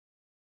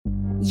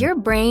Your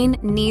brain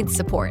needs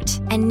support,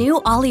 and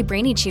new Ollie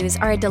Brainy Chews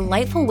are a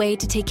delightful way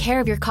to take care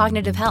of your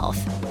cognitive health.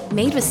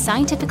 Made with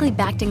scientifically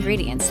backed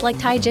ingredients like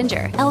Thai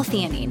ginger,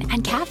 L-theanine,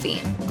 and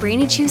caffeine,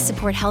 Brainy Chews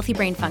support healthy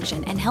brain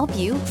function and help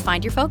you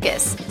find your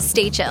focus,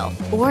 stay chill,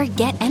 or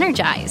get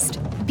energized.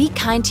 Be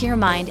kind to your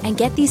mind and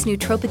get these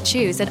nootropic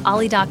chews at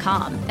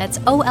ollie.com.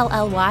 That's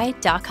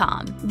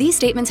OLLY.com. These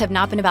statements have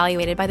not been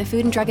evaluated by the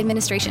Food and Drug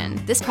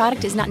Administration. This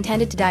product is not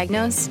intended to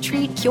diagnose,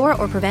 treat, cure,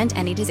 or prevent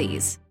any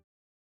disease.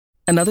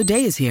 Another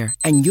day is here,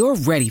 and you're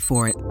ready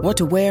for it. What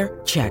to wear?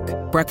 Check.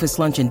 Breakfast,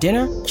 lunch, and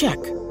dinner?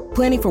 Check.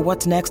 Planning for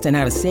what's next and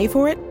how to save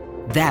for it?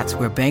 That's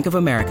where Bank of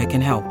America can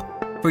help.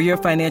 For your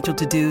financial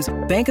to-dos,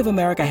 Bank of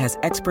America has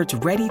experts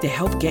ready to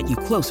help get you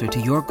closer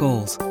to your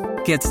goals.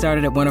 Get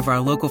started at one of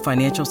our local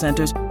financial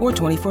centers or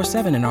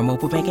 24/7 in our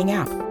mobile banking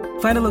app.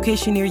 Find a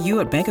location near you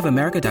at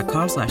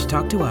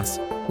bankofamerica.com/talktous.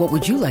 What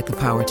would you like the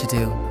power to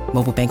do?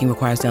 Mobile banking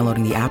requires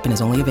downloading the app and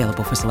is only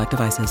available for select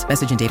devices.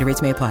 Message and data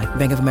rates may apply.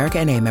 Bank of America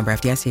N.A., member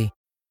FDIC.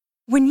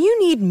 When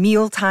you need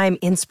mealtime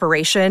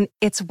inspiration,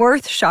 it's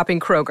worth shopping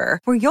Kroger,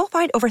 where you'll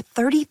find over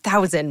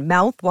 30,000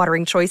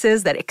 mouth-watering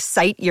choices that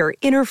excite your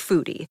inner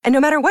foodie. And no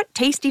matter what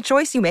tasty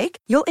choice you make,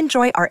 you'll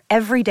enjoy our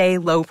everyday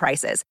low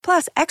prices,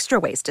 plus extra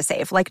ways to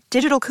save, like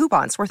digital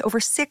coupons worth over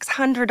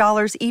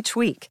 $600 each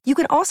week. You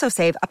can also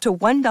save up to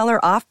 $1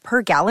 off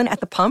per gallon at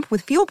the pump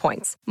with fuel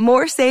points.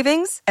 More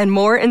savings and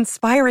more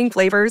inspiring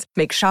flavors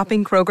make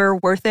shopping Kroger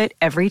worth it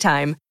every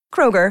time.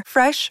 Kroger,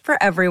 fresh for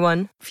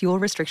everyone. Fuel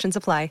restrictions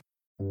apply.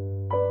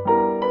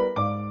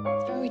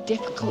 It's very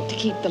difficult to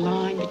keep the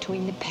line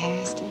between the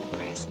past and the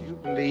present. You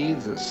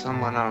believe that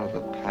someone out of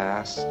the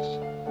past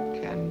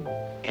can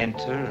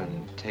enter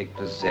and take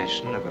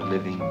possession of a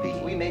living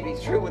being? We may be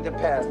through with the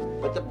past,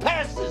 but the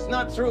past is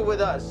not through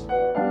with us.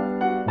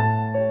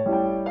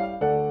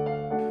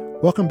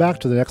 Welcome back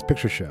to The Next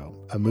Picture Show,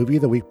 a Movie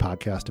of the Week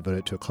podcast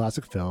devoted to a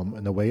classic film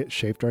and the way it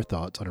shaped our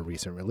thoughts on a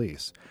recent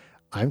release.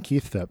 I'm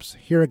Keith Phipps,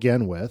 here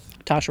again with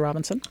Tasha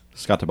Robinson,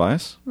 Scott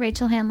Tobias,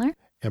 Rachel Handler,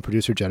 and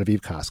producer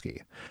Genevieve Koski.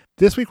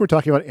 This week we're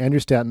talking about Andrew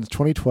Stanton's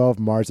 2012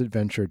 Mars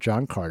adventure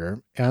John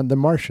Carter and The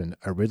Martian,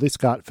 a Ridley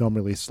Scott film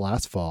released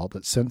last fall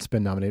that's since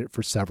been nominated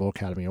for several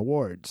Academy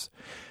Awards.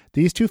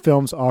 These two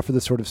films offer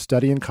the sort of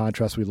study and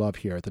contrast we love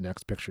here at The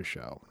Next Picture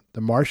Show. The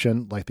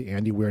Martian, like the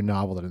Andy Weir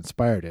novel that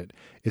inspired it,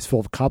 is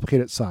full of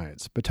complicated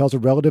science, but tells a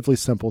relatively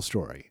simple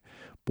story.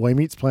 Boy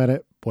meets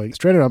planet, boy gets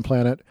stranded on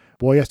planet,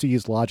 boy has to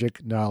use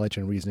logic, knowledge,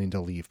 and reasoning to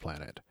leave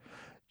planet.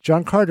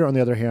 John Carter, on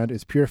the other hand,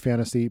 is pure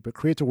fantasy, but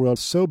creates a world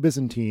so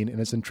Byzantine in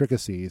its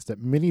intricacies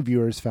that many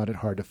viewers found it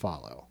hard to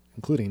follow,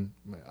 including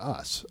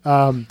us.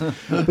 But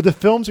the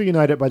films are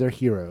united by their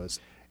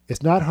heroes.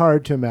 It's not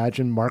hard to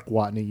imagine Mark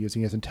Watney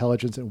using his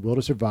intelligence and will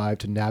to survive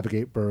to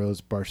navigate Burroughs'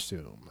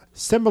 Barsoom.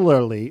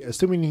 Similarly,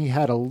 assuming he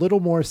had a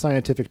little more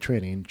scientific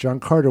training, John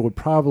Carter would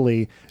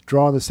probably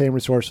draw on the same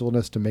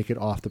resourcefulness to make it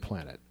off the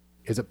planet.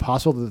 Is it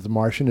possible that The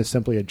Martian is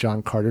simply a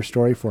John Carter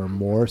story for a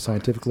more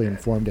scientifically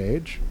informed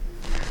age?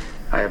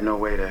 I have no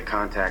way to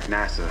contact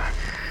NASA,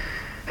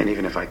 and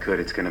even if I could,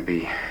 it's going to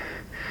be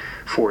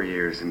 4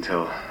 years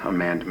until a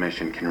manned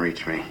mission can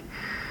reach me.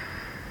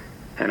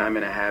 And I'm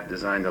in a hab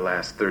designed to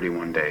last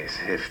 31 days.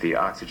 If the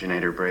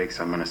oxygenator breaks,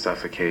 I'm going to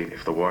suffocate.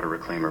 If the water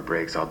reclaimer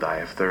breaks, I'll die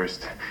of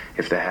thirst.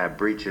 If the hab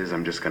breaches,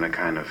 I'm just going to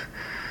kind of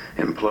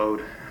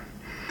implode.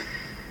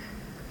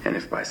 And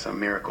if by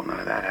some miracle none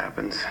of that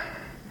happens,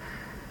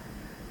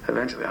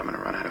 eventually I'm going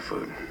to run out of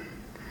food.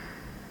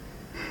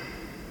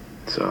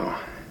 So,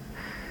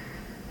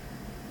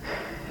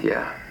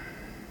 yeah.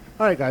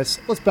 All right, guys,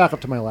 let's back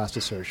up to my last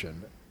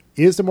assertion.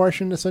 Is The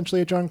Martian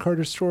essentially a John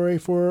Carter story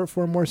for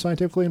a more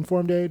scientifically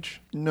informed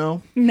age?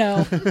 No.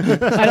 No,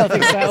 I don't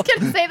think so. I was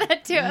going to say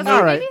that too.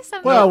 All right.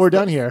 Well, we're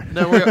done here.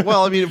 No,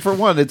 well, I mean, for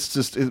one, it's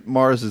just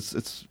Mars.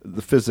 It's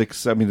the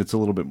physics. I mean, it's a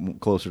little bit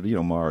closer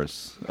to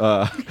Mars.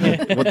 What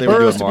they were doing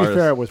Burroughs, to Mars. be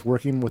fair, was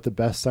working with the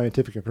best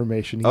scientific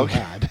information he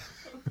had.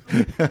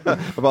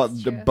 About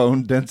the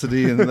bone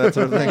density and that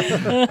sort of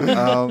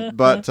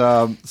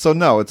thing. So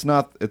no, it's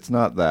not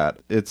that.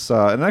 It's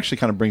and it actually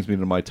kind of brings me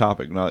to my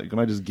topic. Now, can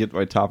I just get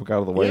my topic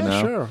out of the way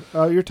now? Yeah,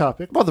 sure. Your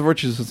topic. About the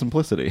virtues of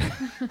simplicity.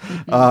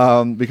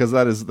 Because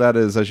that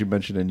is, as you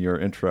mentioned in your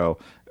intro,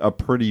 a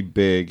pretty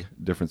big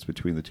difference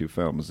between the two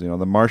films.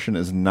 The Martian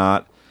is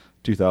not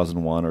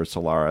 2001 or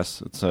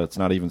Solaris. It's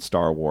not even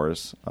Star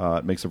Wars.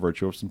 It makes a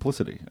virtue of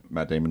simplicity.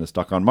 Matt Damon is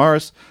stuck on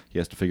Mars. He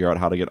has to figure out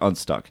how to get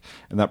unstuck.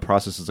 And that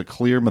process is a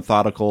clear,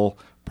 methodical,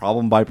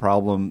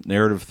 problem-by-problem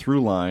narrative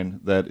through line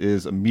that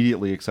is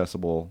immediately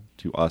accessible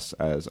to us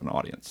as an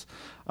audience.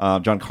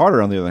 John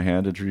Carter, on the other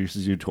hand,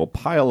 introduces you to a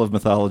pile of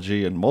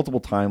mythology and multiple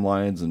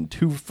timelines and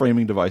two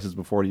framing devices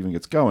before it even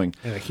gets going.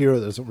 And a hero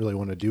that doesn't really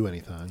want to do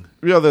anything.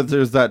 Yeah,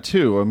 there's that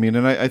too. I mean,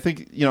 and I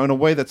think, in a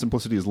way that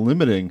simplicity is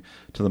limiting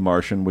to The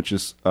Martian, which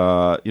is,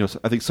 I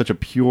think such a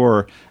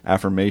pure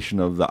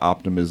affirmation of the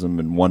optimism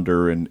and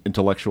wonder and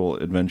intellectual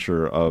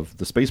adventure of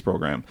the space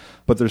program.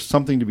 But there's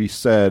something to be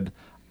said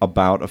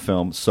about a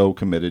film so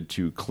committed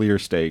to clear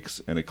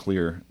stakes and a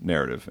clear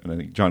narrative. And I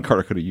think John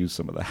Carter could have used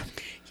some of that.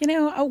 You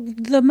know,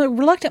 the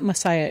reluctant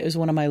Messiah is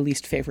one of my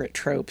least favorite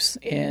tropes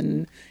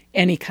in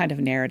any kind of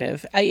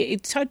narrative.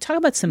 Talk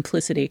about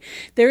simplicity.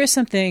 There is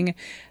something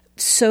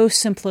so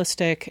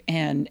simplistic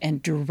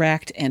and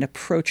direct and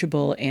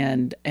approachable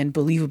and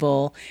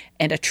believable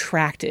and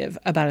attractive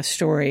about a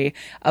story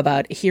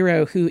about a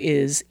hero who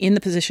is in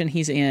the position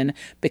he's in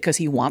because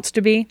he wants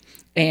to be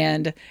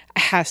and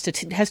has to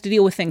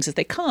deal with things as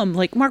they come.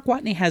 Like Mark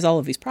Watney has all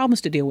of these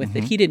problems to deal with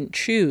that he didn't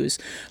choose,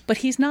 but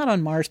he's not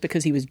on Mars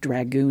because he was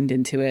dragooned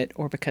into it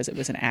or because it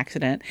was an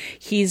accident.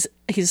 He's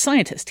a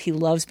scientist. He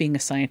loves being a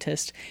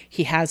scientist.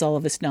 He has all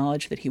of this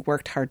knowledge that he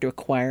worked hard to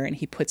acquire, and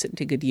he puts it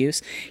into good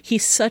use.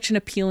 He's such an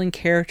appealing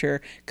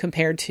character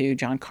compared to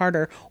John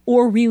Carter,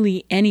 or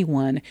really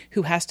anyone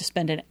who has to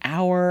spend an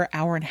hour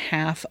and a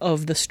half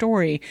of the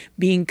story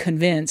being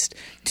convinced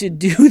to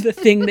do the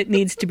thing that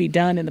needs to be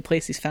done in the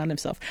place he's found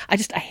himself. I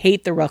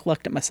hate the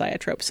reluctant Messiah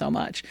trope so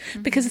much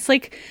because it's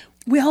like,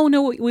 we all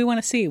know what we want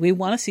to see. We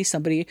want to see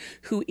somebody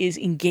who is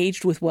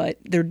engaged with what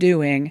they're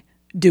doing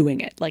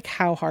it. Like,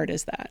 how hard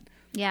is that?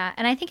 Yeah,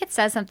 and I think it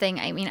says something.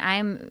 I mean,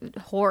 I'm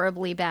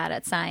horribly bad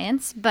at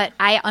science, but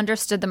I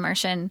understood The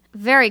Martian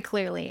very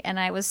clearly, and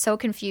I was so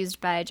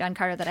confused by John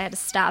Carter that I had to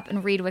stop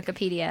and read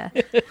Wikipedia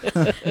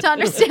to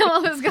understand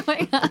what was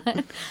going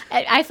on.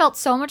 I felt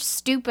so much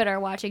stupider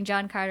watching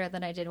John Carter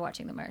than I did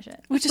watching The Martian.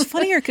 Which is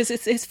funnier because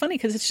it's funny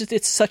because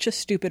it's such a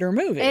stupider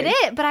movie. It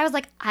is, but I was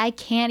like, I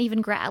can't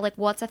even grab, like,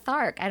 what's a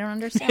Thark? I don't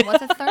understand.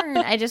 What's a Thurn?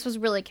 I just was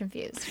really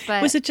confused.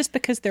 But was it just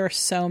because there are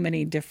so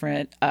many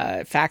different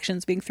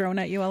factions being thrown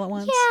at you all at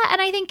once? Yeah, and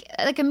I think,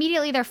 like,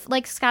 immediately they're,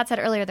 like Scott said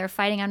earlier, they're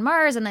fighting on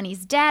Mars, and then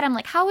he's dead. I'm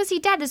like, how is he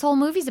dead? This whole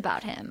movie's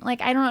about him. Like,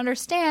 I don't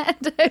understand.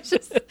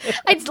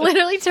 I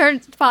literally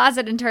paused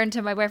it and turned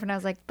to my boyfriend. I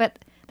was like, but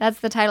that's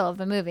the title of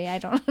the movie. I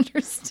don't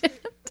understand.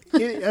 I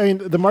mean,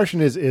 The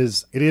Martian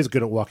is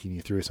good at walking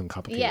you through some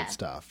complicated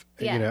stuff.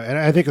 Yeah. You know, and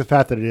I think the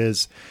fact that it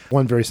is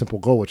one very simple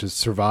goal, which is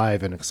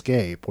survive and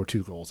escape, or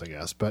two goals, I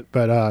guess. But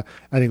I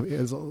think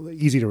it's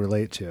easy to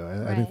relate to.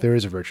 I think there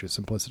is a virtuous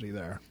simplicity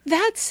there.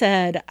 That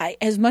said,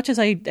 as much as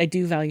I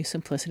do value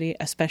simplicity,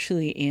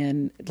 especially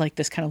in like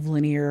this kind of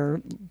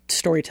linear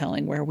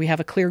storytelling where we have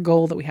a clear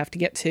goal that we have to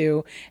get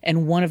to,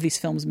 and one of these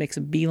films makes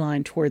a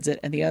beeline towards it,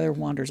 and the other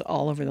wanders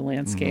all over the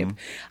landscape.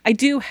 I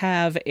do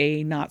have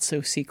a not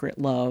so secret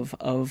love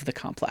of the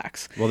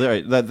complex. Well,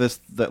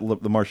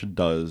 The Martian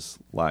does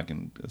lack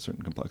in a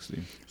certain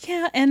complexity.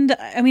 Yeah, and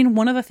I mean,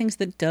 one of the things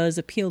that does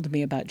appeal to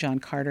me about John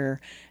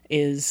Carter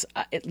is,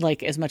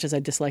 like, as much as I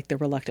dislike the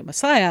reluctant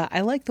Messiah,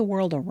 I like the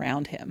world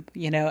around him,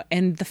 you know,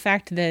 and the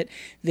fact that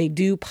they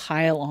do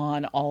pile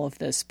on all of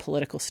this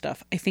political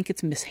stuff. I think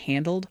it's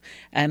mishandled,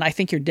 and I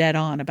think you're dead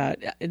on about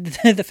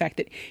the fact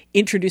that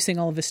introducing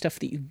all of this stuff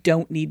that you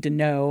don't need to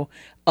know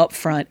up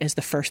front as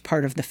the first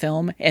part of the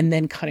film and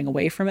then cutting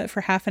away from it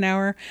for half an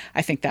hour,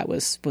 I think that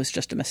was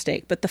just a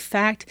mistake. But the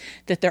fact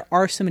that there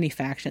are so many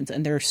factions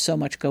and there's so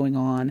much going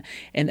on,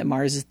 and that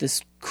Mars is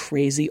this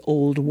crazy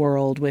old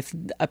world with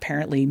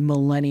apparently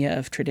millennia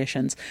of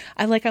traditions.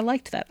 I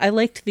liked that. I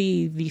liked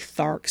the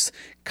Tharks'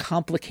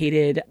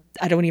 complicated,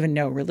 I don't even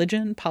know,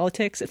 religion,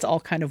 politics. It's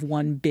all kind of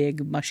one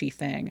big mushy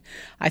thing.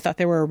 I thought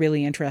they were a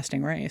really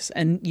interesting race,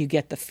 and you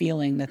get the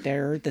feeling that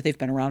they've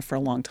been around for a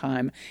long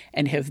time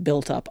and have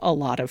built up a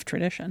lot of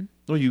tradition.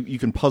 Well, you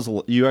can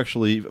puzzle. You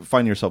actually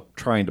find yourself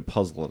trying to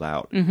puzzle it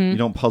out. You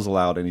don't puzzle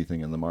out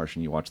anything in The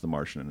Martian. You watch The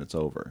Martian and it's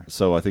over.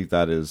 So I think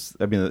that is.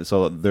 I mean,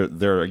 so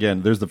there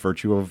again. There's the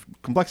virtue of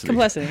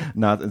complexity,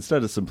 not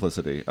instead of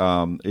simplicity.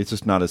 It's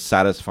just not as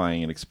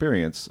satisfying an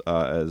experience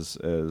as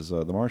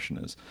The Martian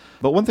is.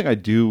 But one thing I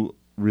do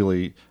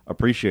really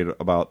appreciate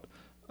about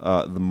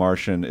The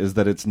Martian is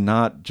that it's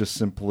not just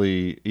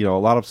simply, you know, a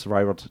lot of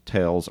survival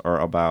tales are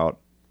about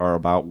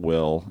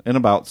will and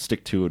about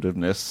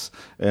stick-to-itiveness,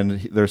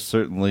 and there's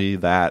certainly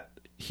that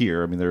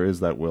here. I mean, there is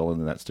that will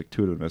and that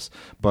stick-to-itiveness,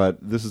 but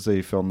this is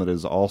a film that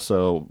is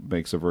also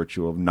makes a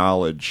virtue of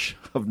knowledge,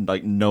 of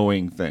like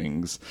knowing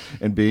things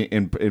and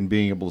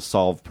being able to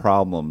solve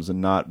problems,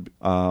 and not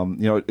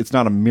it's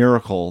not a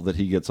miracle that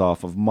he gets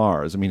off of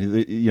Mars. I mean,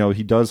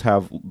 he does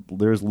have,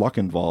 there's luck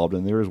involved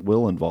and there is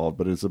will involved,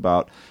 but it's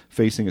about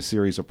facing a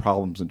series of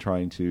problems and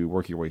trying to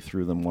work your way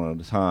through them one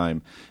at a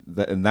time,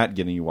 and that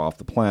getting you off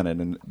the planet.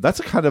 And that's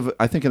a kind of,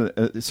 I think,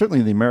 certainly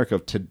in the America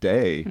of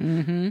today,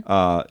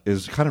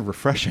 is kind of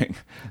refreshing,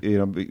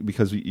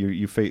 because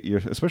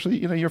you're especially,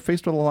 you're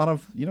faced with a lot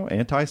of,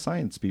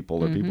 anti-science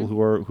people, or people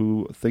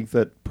who think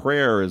that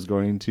prayer is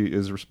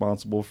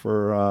responsible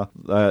for.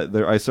 I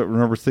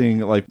remember seeing,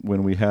 like,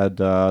 when we had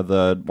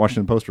the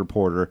Washington Post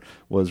reporter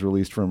was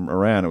released from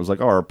Iran, it was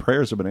like, oh, our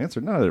prayers have been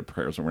answered. None of their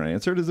prayers were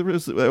answered.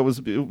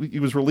 He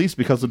was released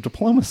because of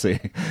diplomacy,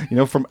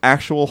 from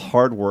actual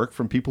hard work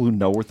from people who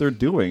know what they're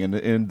doing,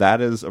 and that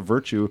is a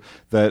virtue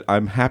that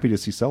I'm happy to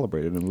see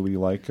celebrated in a movie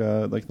like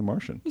The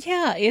Martian.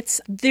 Yeah,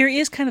 there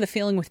is kind of the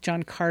feeling with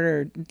John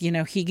Carter,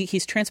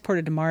 he's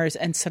transported to Mars,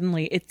 and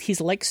suddenly he's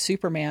like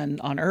Superman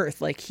on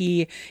Earth. Like,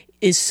 he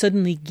is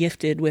suddenly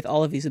gifted with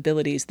all of these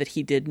abilities that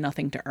he did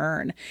nothing to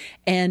earn.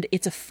 And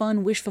it's a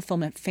fun wish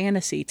fulfillment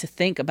fantasy to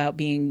think about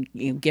being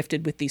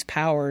gifted with these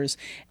powers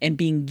and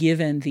being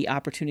given the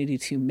opportunity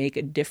to make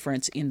a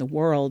difference in the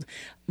world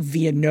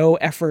via no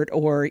effort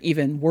or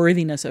even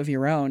worthiness of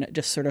your own,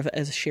 just sort of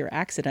as a sheer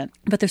accident.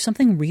 But there's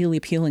something really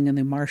appealing in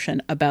The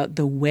Martian about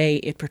the way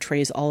it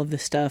portrays all of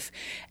this stuff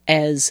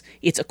as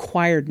it's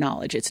acquired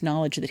knowledge. It's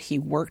knowledge that he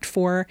worked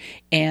for,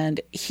 and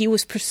he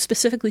was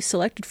specifically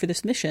selected for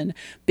this mission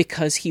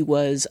because he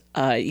was,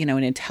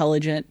 an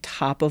intelligent,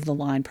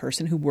 top-of-the-line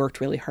person who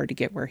worked really hard to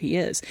get where he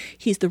is.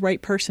 He's the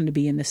right person to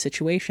be in this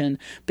situation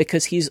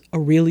because he's a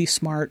really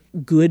smart,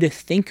 good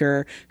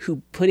thinker who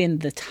put in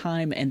the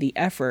time and the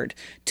effort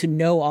to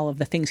know all of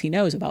the things he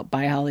knows about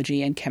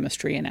biology and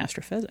chemistry and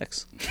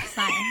astrophysics.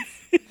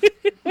 Science.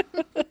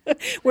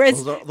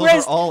 Those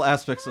are all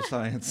aspects of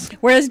science.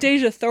 Whereas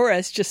Deja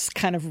Thoris just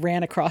kind of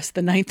ran across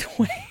the ninth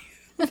ray.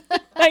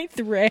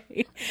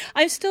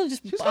 I'm still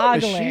just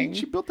boggling.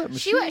 She built that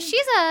machine.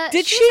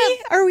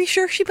 Are we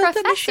sure she built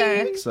that machine?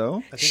 I think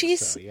so.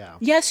 Yeah.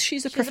 Yes,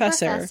 she's a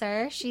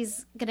professor.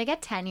 She's gonna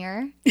get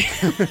tenure.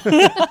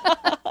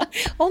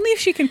 Only if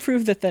she can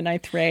prove that the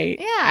ninth ray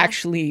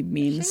actually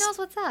means she knows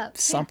what's up.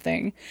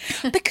 Something.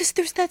 Because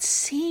there's that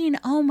scene,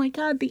 oh my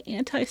God, the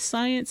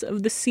anti-science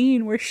of the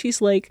scene where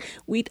she's like,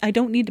 I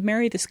don't need to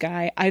marry this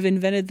guy. I've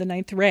invented the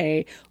ninth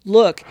ray.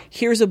 Look,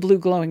 here's a blue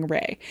glowing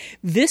ray.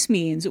 This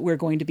means we're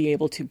going to be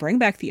able to bring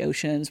back the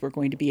oceans. We're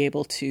going to be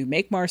able to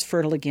make Mars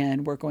fertile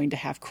again. We're going to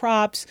have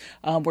crops.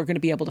 We're going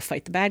to be able to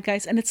fight the bad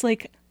guys. And it's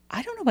like,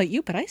 I don't know about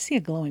you, but I see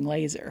a glowing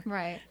laser.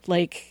 Right.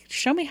 Like,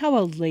 show me how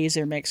a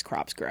laser makes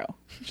crops grow.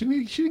 She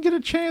didn't get a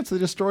chance. They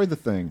destroyed the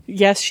thing.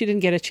 Yes, she didn't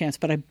get a chance,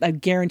 but I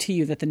guarantee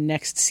you that the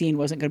next scene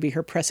wasn't going to be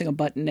her pressing a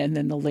button and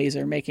then the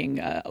laser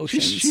making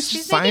oceans.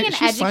 She's making an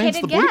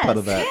educated guess. Out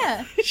of that.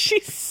 Yeah. She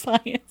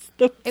scienced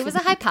the It was a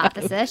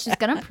hypothesis. She's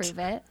going to prove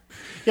it.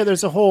 Yeah,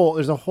 there's a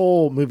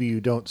whole movie you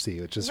don't see,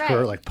 which is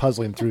her like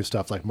puzzling through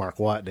stuff like Mark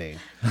Watney.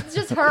 It's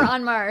just her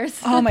on Mars.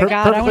 Oh my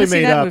God, I want to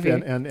see that movie.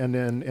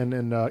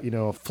 And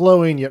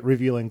flowing yet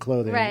revealing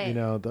clothing. Right.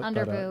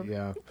 Underboob.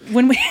 Yeah.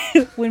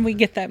 When we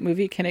get that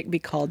movie, can it be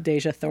called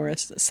Deja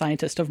Thoris,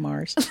 Scientist of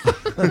Mars?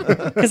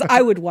 Because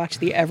I would watch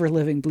the ever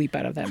living bleep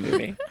out of that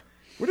movie.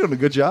 We're doing a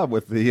good job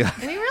with the.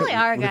 We really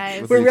are,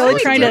 guys. We're really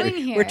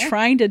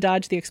trying to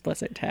dodge the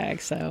explicit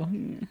tag. So.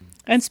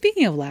 And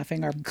speaking of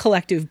laughing, our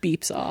collective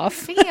beeps off.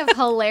 Speaking of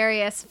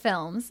hilarious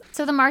films.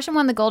 So The Martian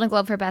won the Golden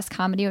Globe for Best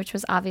Comedy, which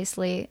was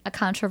obviously a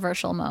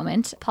controversial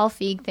moment. Paul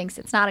Feig thinks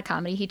it's not a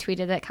comedy. He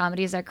tweeted that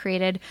comedies are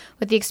created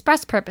with the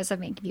express purpose of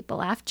making people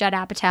laugh. Judd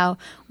Apatow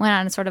went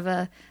on sort of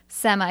a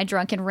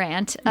semi-drunken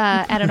rant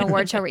at an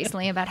award show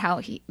recently about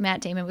how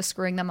Matt Damon was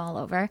screwing them all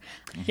over.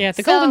 Yeah, at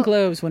the Golden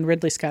Globes, when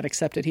Ridley Scott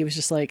accepted, he was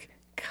just like,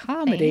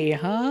 comedy,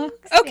 huh?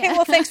 Okay,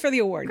 well, thanks for the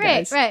award,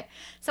 guys. Right.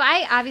 So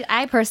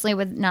I personally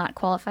would not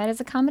qualify it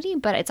as a comedy,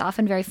 but it's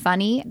often very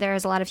funny.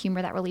 There's a lot of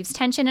humor that relieves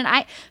tension.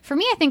 And for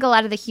me, I think a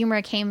lot of the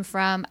humor came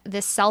from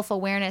this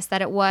self-awareness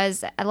that it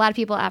was, a lot of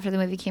people after the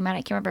movie came out, I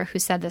can't remember who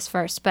said this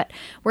first, but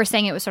we're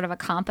saying it was sort of a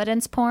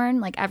competence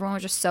porn. Like everyone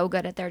was just so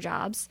good at their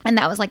jobs. And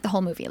that was like the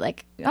whole movie.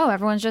 Like, oh,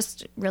 everyone's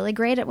just really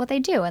great at what they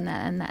do. And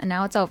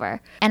now it's over.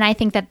 And I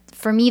think that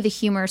for me, the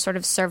humor sort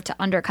of served to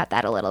undercut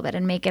that a little bit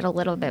and make it a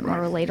little bit more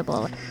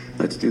relatable.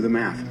 Let's do the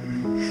math.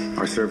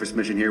 Our service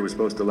mission here was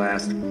supposed to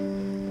last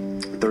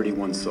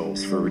 31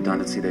 souls. For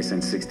redundancy, they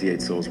sent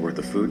 68 souls worth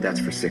of food. That's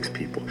for 6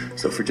 people.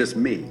 So for just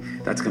me,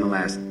 that's going to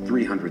last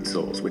 300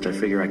 souls, which I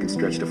figure I can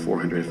stretch to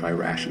 400 if I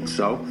ration.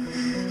 So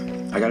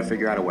I got to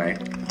figure out a way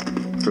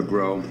to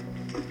grow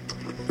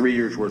 3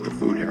 years worth of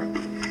food here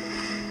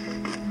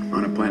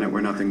on a planet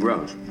where nothing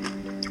grows.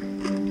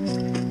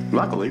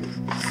 Luckily,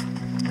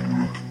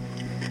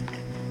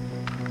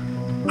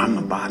 I'm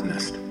a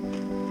botanist.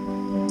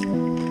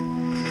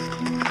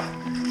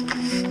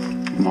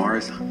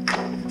 Mars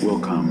will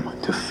come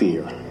to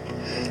fear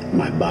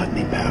my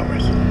botany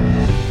powers.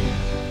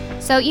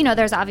 So,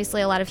 there's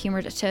obviously a lot of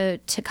humor to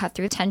cut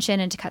through tension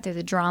and to cut through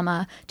the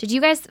drama. Did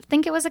you guys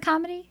think it was a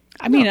comedy?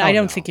 I mean, I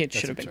don't think it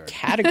should have been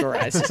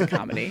categorized as a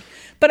comedy.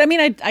 But I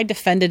mean, I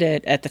defended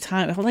it at the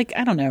time. Like,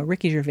 I don't know,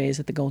 Ricky Gervais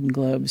at the Golden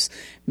Globes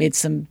made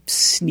some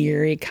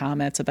sneery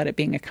comments about it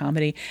being a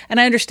comedy. And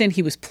I understand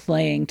he was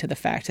playing to the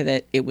fact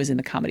that it was in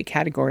the comedy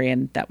category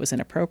and that was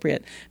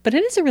inappropriate. But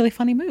it is a really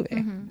funny movie.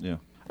 Mm-hmm. Yeah.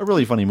 A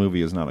really funny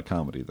movie is not a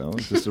comedy, though.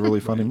 It's just a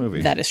really funny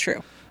movie. That is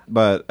true.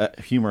 But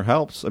humor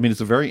helps. I mean,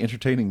 it's a very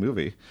entertaining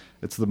movie.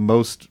 It's the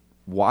most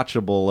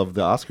watchable of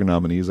the Oscar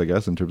nominees, I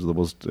guess, in terms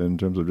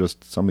of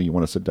just something you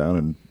want to sit down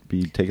and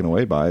be taken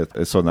away by.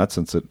 So in that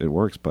sense, it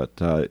works.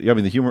 But I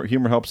mean, the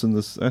humor helps in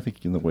this. I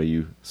think in the way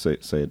you say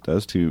it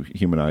does to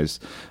humanize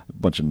a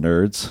bunch of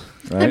nerds.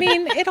 Right? I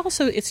mean,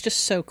 it's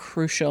just so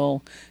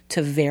crucial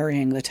to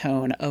varying the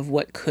tone of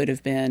what could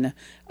have been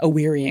a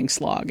wearying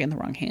slog in the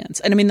wrong hands.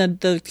 And I mean,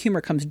 the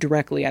humor comes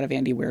directly out of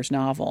Andy Weir's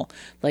novel.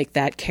 Like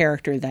that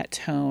character, that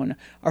tone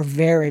are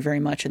very, very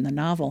much in the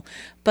novel.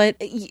 But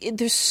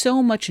there's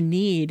so much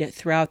need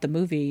throughout the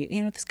movie.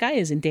 You know, this guy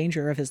is in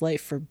danger of his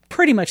life for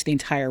pretty much the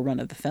entire run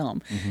of the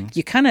film. Mm-hmm.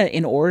 You kind of,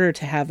 in order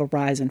to have a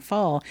rise and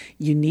fall,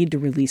 you need to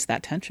release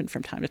that tension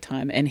from time to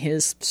time. And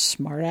his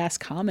smart-ass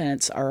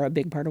comments are a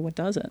big part of what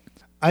does it.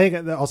 I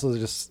think that also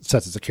just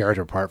sets his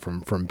character apart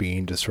from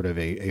being just sort of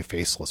a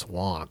faceless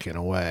wonk in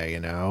a way, you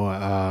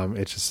know.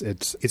 It's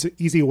an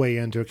easy way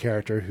into a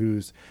character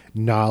whose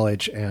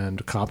knowledge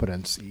and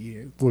competence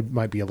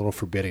might be a little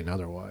forbidding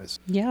otherwise.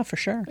 Yeah, for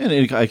sure.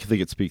 And I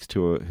think it speaks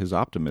to his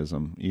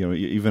optimism. You know,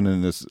 even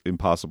in this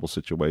impossible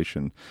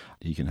situation,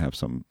 he can have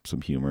some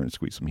humor and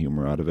squeeze some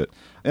humor out of it.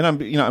 And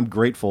I'm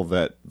grateful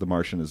that The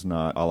Martian is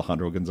not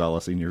Alejandro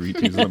Gonzalez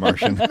Iñárritu's The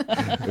Martian.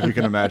 If you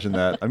can imagine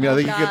that. I mean, I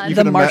think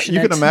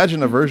you can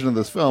imagine a version of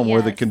this film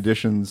where the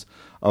conditions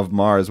of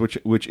Mars,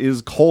 which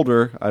is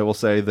colder, I will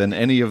say, than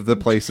any of the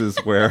places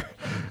where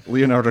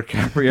Leonardo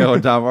DiCaprio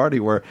and Tom Hardy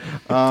were.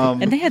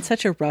 And they had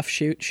such a rough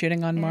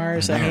shooting on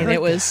Mars. I mean,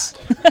 it was...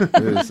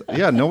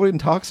 nobody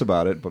talks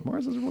about it, but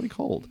Mars is really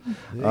cold.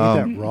 They eat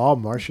that raw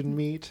Martian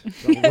meat,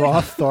 the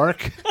raw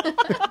thark.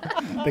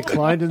 They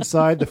climbed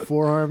inside the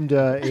four-armed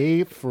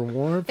ape for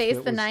warmth. Face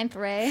the ninth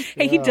ray.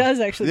 Hey, he does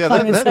actually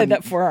climb inside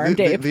that four-armed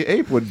ape. The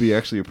ape would be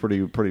actually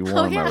pretty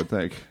warm, I would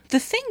think. The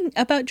thing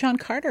about John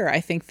Carter, I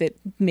think that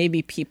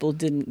maybe people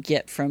didn't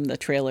get from the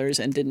trailers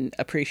and didn't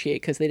appreciate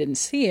because they didn't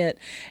see it,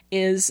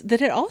 is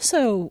that it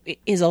also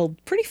is a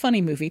pretty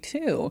funny movie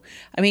too.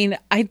 I mean,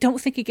 I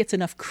don't think it gets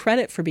enough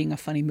credit for being a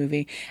funny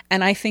movie,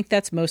 and I think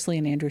that's mostly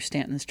in Andrew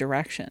Stanton's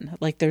direction.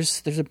 Like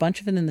there's a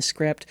bunch of it in the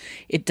script.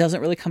 It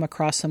doesn't really come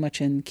across so much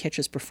in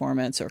Kitsch's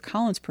performance or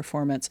Colin's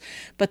performance,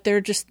 but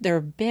there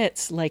are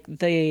bits like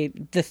the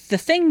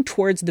thing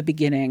towards the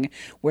beginning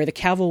where the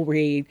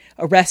cavalry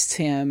arrests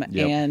him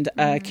and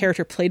a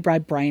character played by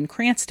Bryan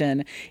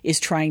Cranston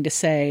is trying to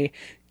say,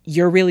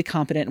 you're really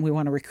competent and we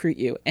want to recruit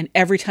you. And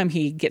every time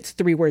he gets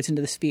 3 words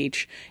into the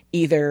speech,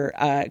 either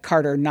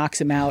Carter knocks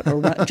him out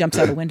or jumps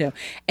out a window.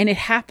 And it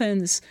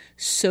happens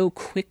so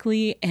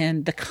quickly,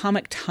 and the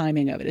comic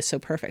timing of it is so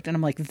perfect. And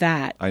I'm like,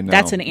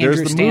 that's an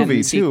Andrew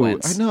Stanton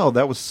sequence. I know,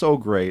 that was so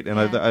great. And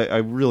I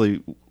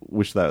really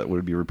wish that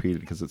would be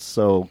repeated because it's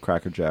so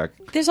crackerjack.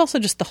 There's also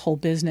just the whole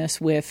business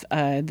with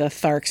the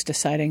Tharks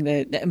deciding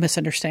that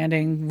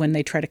misunderstanding when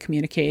they try to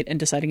communicate and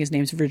deciding his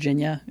name's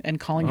Virginia and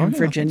calling him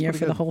Virginia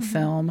for the whole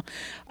film.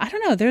 I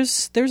don't know.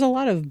 There's a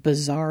lot of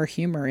bizarre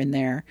humor in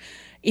there.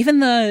 Even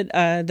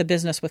the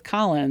business with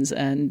Collins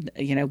and,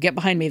 you know, get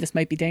behind me, this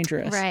might be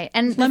dangerous. Right.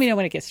 And let me know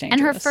when it gets dangerous.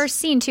 And her first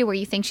scene, too, where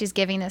you think she's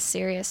giving this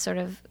serious sort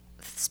of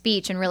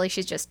speech and really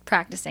she's just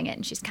practicing it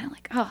and she's kind of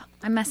like, oh,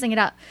 I'm messing it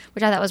up,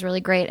 which I thought was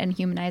really great and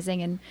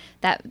humanizing, and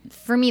that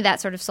for me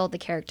that sort of sold the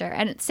character.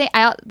 And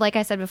like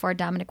I said before,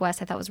 Dominic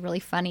West I thought was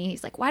really funny.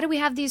 He's like, why do we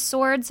have these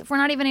swords if we're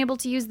not even able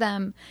to use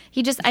them?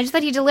 I just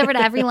thought he delivered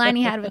every line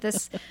he had with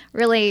this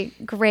really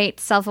great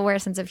self-aware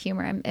sense of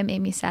humor. It made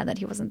me sad that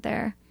he wasn't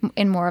there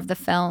in more of the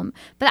film.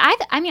 But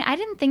I mean I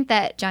didn't think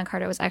that John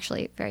Carter was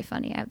actually very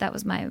funny. That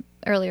was my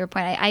earlier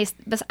point. I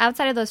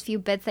outside of those few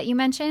bits that you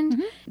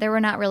mentioned, there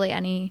were not really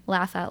any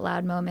laugh out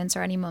loud moments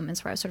or any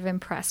moments where I was sort of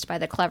impressed by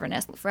the cleverness.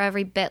 For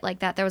every bit like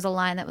that, there was a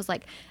line that was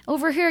like,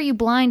 "Over here, you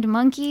blind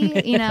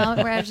monkey," you know,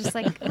 where I was just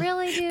like,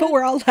 "Really, dude?" But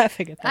we're all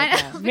laughing at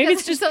that. Maybe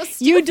it's just so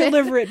you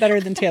deliver it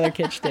better than Taylor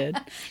Kitsch did.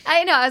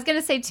 I know. I was going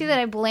to say too that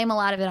I blame a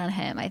lot of it on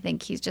him. I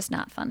think he's just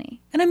not funny.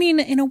 And I mean,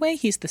 in a way,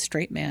 he's the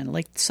straight man.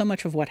 Like so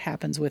much of what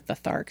happens with the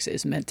Tharks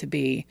is meant to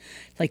be,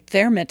 like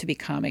they're meant to be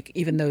comic,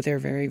 even though they're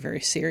very,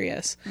 very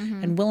serious.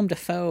 And Willem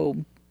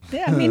Dafoe.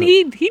 Yeah, I mean,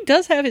 he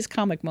does have his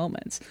comic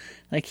moments.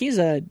 Like, he's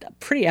a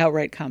pretty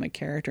outright comic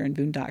character in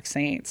Boondock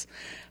Saints.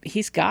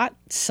 He's got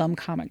some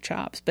comic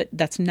chops, but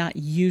that's not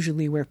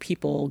usually where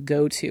people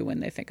go to when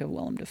they think of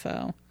Willem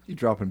Dafoe. You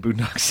dropping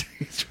Boondock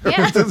Saints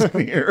references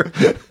in here.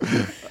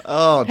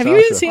 Oh, have you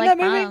even seen that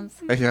movie? Bombs.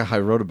 Yeah, I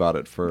wrote about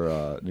it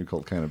for New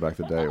Cult Canon back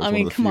in the day. It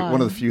was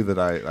one of the few that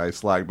I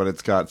slagged, but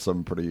it's got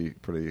some pretty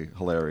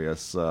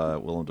hilarious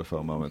Willem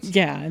Dafoe moments.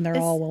 Yeah, and they're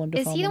all Willem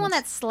Dafoe Is he the moments.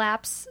 one that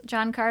slaps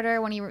John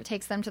Carter when he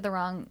takes them to the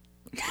wrong...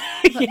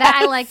 Yes.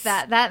 I like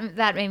that.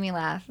 That made me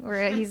laugh.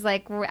 Where he's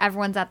like,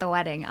 everyone's at the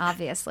wedding,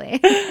 obviously,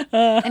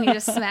 and he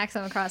just smacks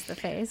him across the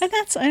face. And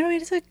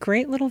it's a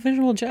great little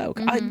visual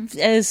joke.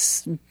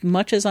 As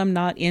much as I'm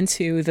not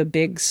into the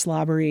big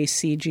slobbery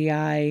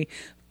CGI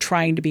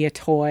trying to be a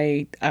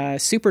toy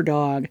super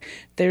dog,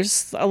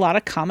 there's a lot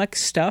of comic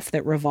stuff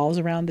that revolves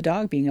around the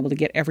dog being able to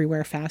get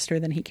everywhere faster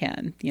than he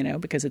can, you know,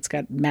 because it's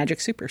got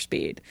magic super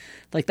speed.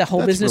 Like the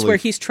whole business where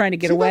he's trying to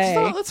get away.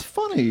 That's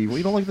funny. Well,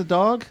 you don't like the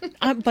dog?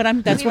 That's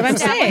what I'm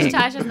saying.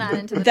 Tasha's not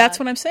into the That's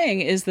dog. what I'm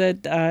saying is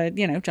that,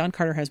 John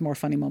Carter has more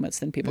funny moments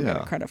than people give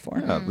him credit for.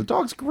 Yeah, the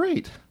dog's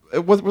great.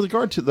 With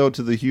regard to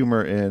the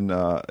humor in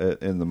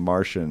The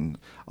Martian,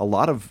 a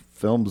lot of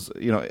films,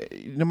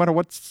 no matter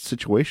what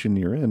situation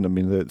you're in, I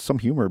mean, some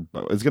humor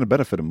is going to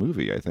benefit a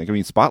movie, I think. I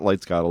mean,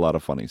 Spotlight's got a lot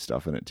of funny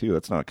stuff in it, too.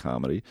 That's not a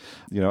comedy.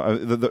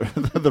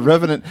 The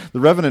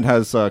Revenant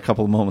has a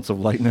couple of moments of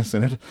lightness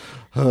in it.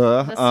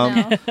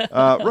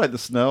 Right, the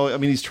snow. I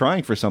mean, he's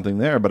trying for something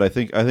there, but I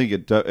think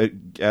it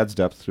adds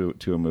depth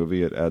to a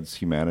movie. It adds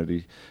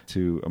humanity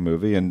to a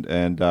movie, and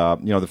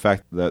the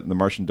fact that The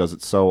Martian does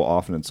it so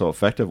often and so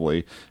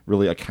effectively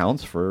really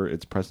accounts for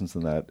its presence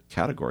in that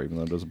category, even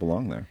though it doesn't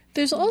belong there.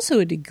 There's also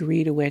a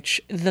degree to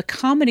which the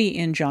comedy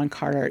in John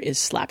Carter is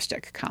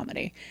slapstick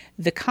comedy.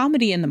 The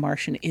comedy in The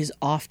Martian is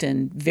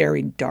often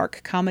very dark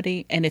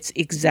comedy, and it's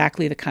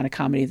exactly the kind of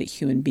comedy that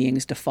human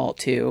beings default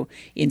to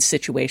in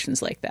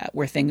situations like that,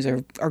 where things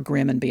are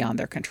grim and beyond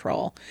their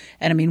control.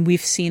 And I mean,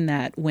 we've seen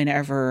that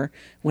whenever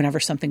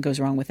something goes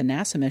wrong with a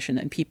NASA mission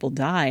and people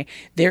die,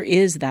 there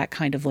is that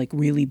kind of like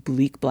really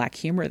bleak black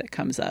humor that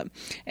comes up.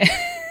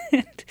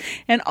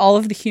 And all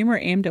of the humor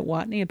aimed at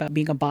Watney about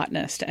being a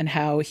botanist and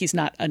how he's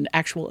not an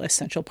actual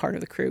essential part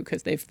of the crew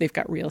because they've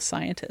got real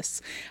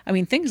scientists. I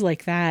mean, things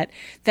like that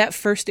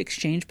first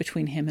exchange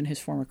between him and his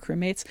former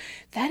crewmates,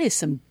 that is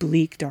some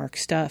bleak, dark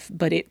stuff.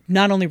 But it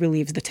not only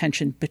relieves the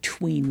tension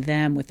between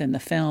them within the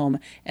film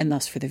and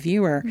thus for the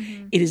viewer,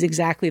 it is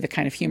exactly the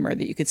kind of humor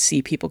that you could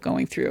see people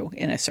going through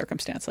in a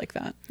circumstance like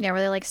that. Yeah,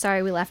 where they're like,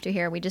 sorry, we left you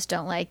here. We just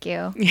don't like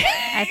you.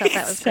 I thought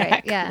that was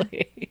great. Yeah.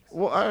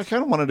 Well, I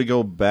kind of wanted to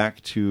go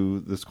back to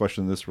this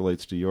question. This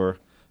relates to your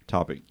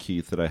topic,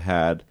 Keith, that I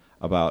had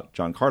about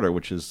John Carter,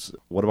 which is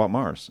what about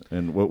Mars,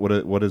 and what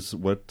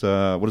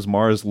does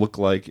Mars look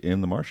like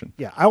in The Martian?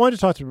 Yeah, I wanted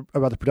to talk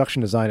about the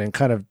production design and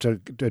kind of to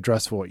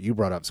address what you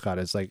brought up, Scott.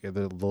 Is like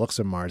the looks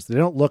of Mars. They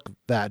don't look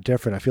that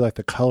different. I feel like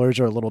the colors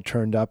are a little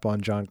turned up on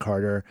John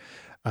Carter.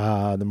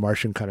 The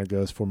Martian kind of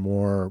goes for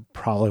more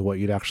probably what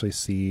you'd actually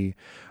see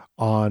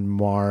on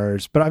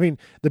Mars. But I mean,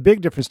 the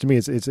big difference to me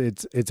is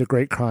it's a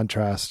great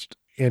contrast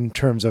in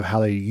terms of how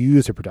they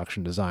use the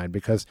production design,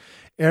 because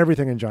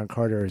everything in John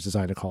Carter is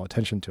designed to call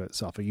attention to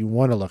itself. You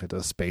want to look at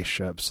those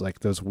spaceships, like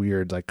those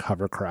weird like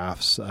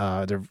hovercrafts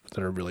that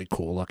are really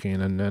cool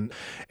looking, and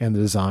the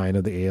design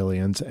of the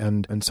aliens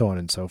and so on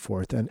and so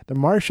forth. And The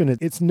Martian,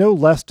 it's no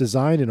less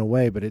designed in a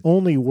way, but it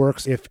only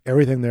works if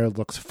everything there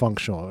looks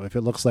functional. If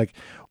it looks like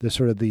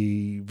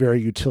the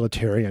very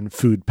utilitarian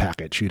food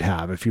package you'd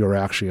have if you were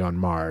actually on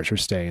Mars or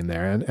staying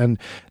there. And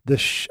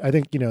I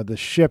think the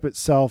ship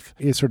itself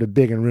is sort of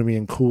big and roomy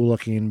and cool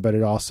looking, but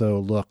it also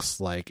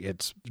looks like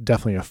it's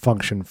definitely a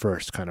function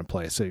first kind of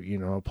place. So,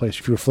 a place,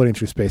 if you were floating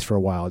through space for a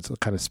while, it's the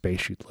kind of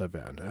space you'd live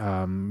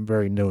in.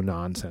 Very no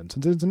nonsense.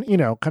 And it's,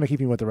 kind of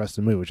keeping with the rest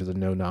of the movie, which is a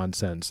no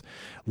nonsense,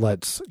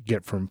 let's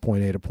get from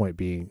point A to point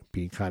B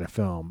kind of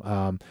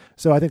film.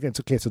 So I think it's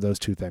a case of those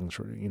two things,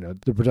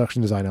 the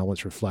production design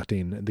elements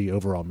reflecting the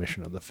overall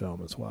mission of the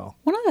film as well.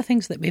 One of the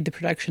things that made the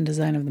production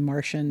design of The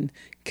Martian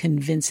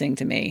convincing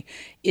to me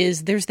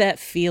is there's that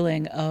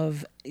feeling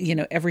of,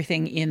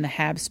 everything in the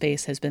hab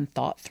space has been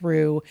thought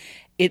through.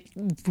 It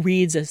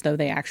reads as though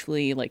they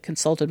actually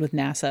consulted with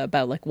NASA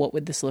about what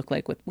would this look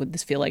like? What would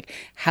this feel like?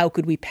 How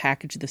could we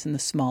package this in the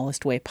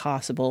smallest way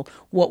possible?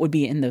 What would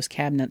be in those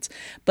cabinets?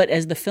 But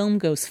as the film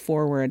goes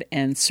forward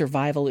and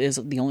survival is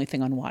the only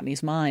thing on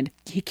Watney's mind,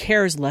 he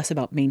cares less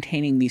about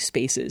maintaining these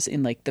spaces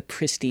in the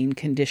pristine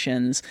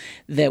conditions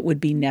that would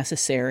be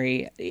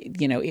necessary,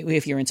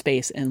 if you're in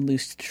space and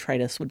loose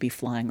detritus would be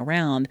flying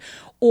around,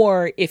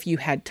 or if you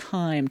had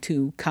time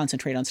to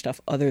concentrate on stuff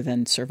other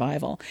than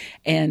survival.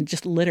 And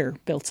just litter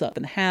built up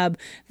in the hab.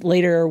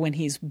 Later, when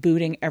he's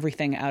booting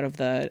everything out of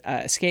the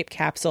escape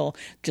capsule,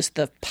 just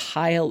the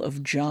pile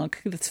of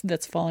junk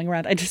that's falling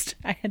around.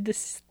 I had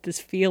this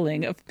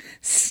feeling of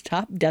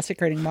stop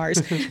desecrating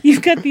Mars.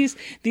 You've got these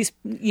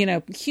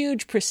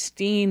huge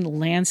pristine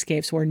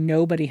landscapes where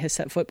nobody has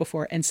set foot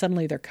before, and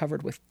suddenly they're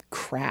covered with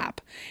crap.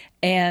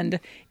 And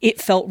it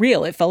felt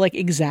real. It felt like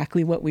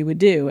exactly what we would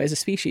do as a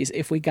species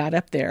if we got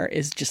up there.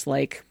 Is just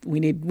we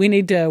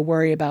need to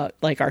worry about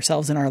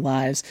ourselves and our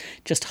lives.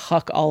 Just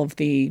huck all of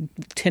the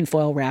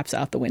tinfoil wraps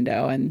out the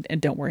window and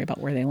don't worry about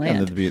where they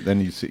land. And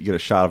then you get a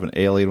shot of an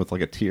alien with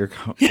a tear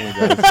coming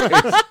down his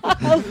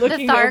face.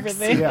 Looking over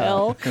the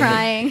hill,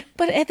 crying.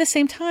 But at the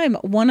same time,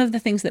 one of the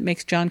things that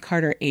makes John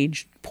Carter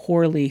age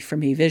poorly for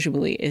me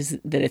visually is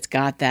that it's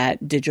got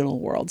that digital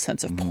world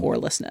sense of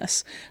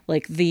porelessness.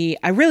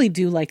 I really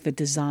do like the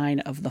design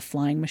of the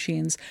flying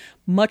machines,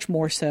 much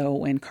more so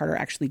when Carter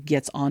actually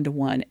gets onto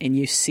one and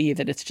you see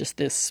that it's just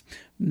this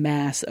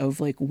mass of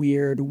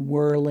weird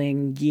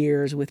whirling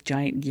gears with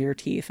giant gear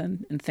teeth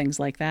and things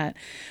like that.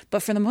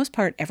 But for the most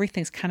part,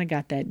 everything's kind of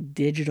got that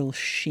digital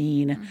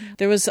sheen. Mm-hmm.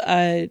 There was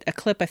a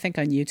clip, I think,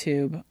 on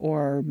YouTube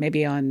or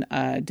maybe on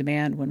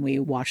demand when we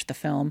watched the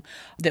film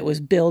that was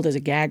billed as a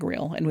gag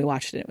reel, and we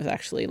watched it. It was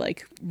actually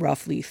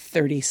roughly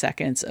 30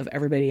 seconds of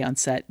everybody on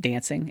set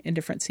dancing in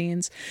different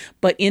scenes.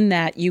 But in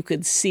that, you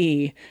could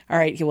see, all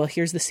right, well,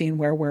 here's the scene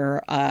where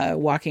we're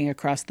walking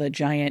across the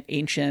giant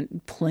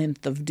ancient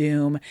plinth of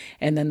doom,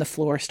 and and then the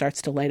floor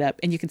starts to light up,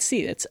 and you can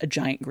see it's a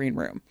giant green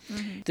room.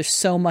 There's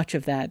so much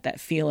of that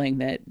feeling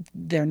that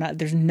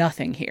there's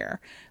nothing here.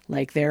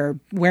 Like they're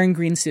wearing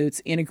green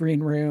suits in a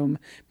green room,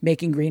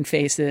 making green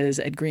faces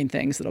at green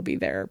things that'll be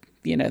there,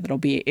 that'll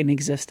be in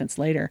existence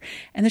later.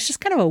 And there's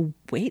just kind of a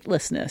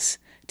weightlessness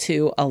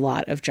to a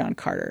lot of John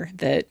Carter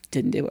that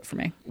didn't do it for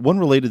me. One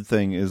related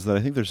thing is that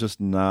I think there's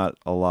just not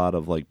a lot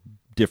of like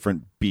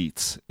different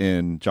beats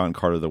in John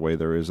Carter the way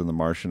there is in The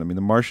Martian. I mean,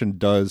 The Martian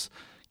does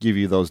give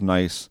you those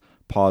nice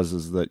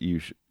pauses that you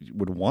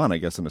would want, I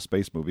guess, in a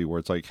space movie where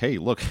it's like, hey,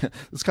 look,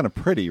 it's kind of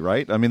pretty,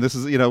 right? I mean, this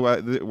is,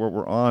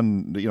 we're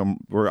on,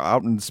 we're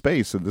out in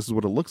space and this is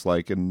what it looks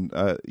like. And,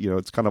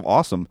 it's kind of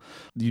awesome.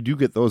 You do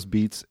get those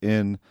beats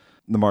in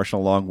The Martian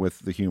along with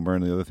the humor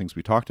and the other things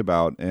we talked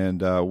about.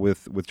 And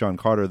with John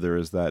Carter, there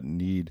is that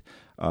need,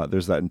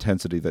 there's that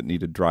intensity that need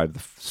to drive the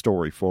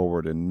story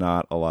forward and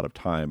not a lot of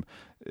time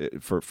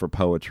for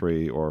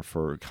poetry or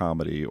for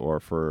comedy or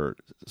for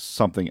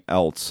something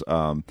else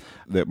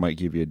that might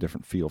give you a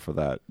different feel for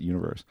that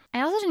universe.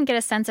 I also didn't get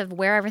a sense of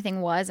where everything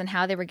was and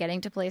how they were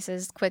getting to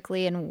places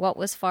quickly and what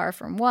was far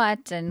from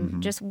what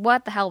and just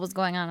what the hell was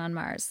going on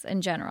Mars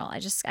in general.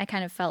 I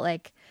kind of felt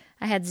like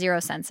I had zero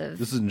sense of...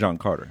 This is in John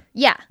Carter.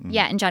 Yeah,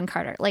 in John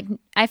Carter. Like,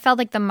 I felt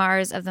like the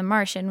Mars of The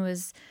Martian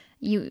was...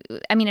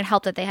 it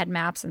helped that they had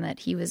maps and that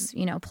he was,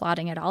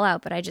 plotting it all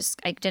out. But I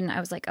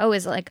was like, oh,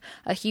 is it like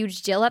a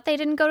huge deal that they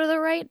didn't go to the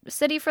right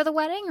city for the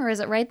wedding? Or is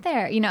it right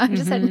there? I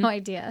just had no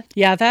idea.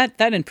 Yeah, that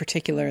in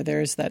particular,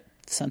 there's that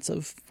sense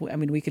of,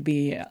 we could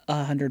be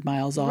 100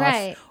 miles off,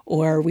 right,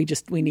 or we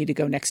need to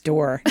go next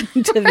door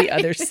to the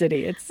other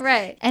city. It's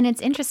right. And it's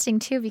interesting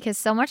too, because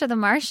so much of The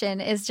Martian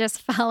is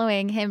just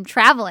following him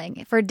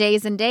traveling for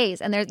days and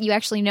days. And you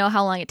actually know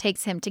how long it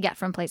takes him to get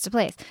from place to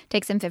place. It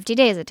takes him 50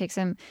 days. It takes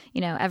him,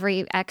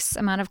 every X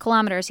amount of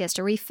kilometers he has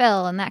to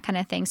refill and that kind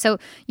of thing. So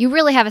you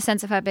really have a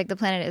sense of how big the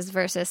planet is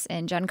versus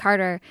in John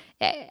Carter.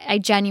 I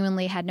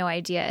genuinely had no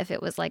idea if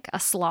it was like a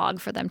slog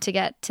for them to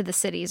get to the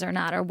cities or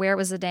not, or where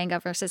was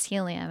Zodanga versus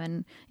Helium,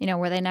 and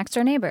were they next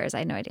door neighbors? I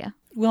had no idea.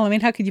 Well,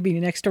 how could you be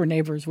next door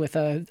neighbors with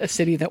a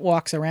city that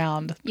walks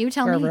around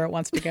wherever it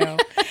wants to go?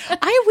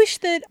 I wish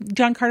that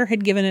John Carter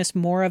had given us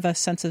more of a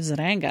sense of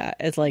Zodanga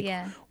as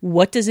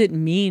what does it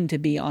mean to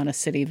be on a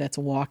city that's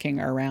walking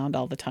around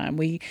all the time?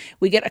 We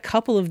get a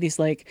couple of these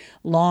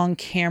long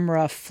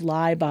camera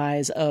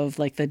flybys of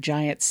the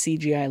giant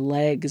CGI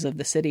legs of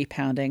the city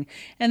pounding,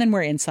 and then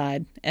we're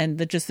inside, and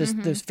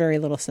there's very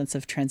little sense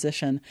of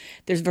transition.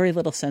 There's very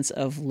little sense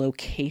of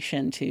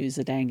location to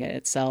Zodanga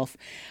itself.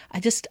 I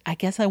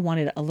guess I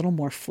wanted a little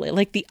more flair.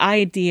 The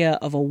idea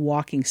of a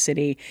walking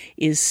city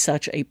is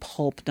such a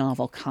pulp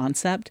novel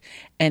concept,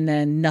 and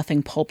then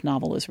nothing pulp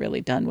novel is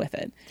really done with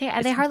it. Yeah,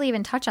 they hardly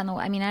even touch on the...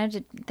 I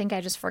think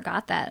I just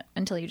forgot that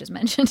until you just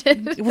mentioned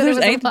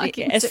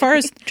it. As far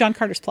as John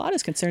Carter's plot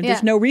is concerned,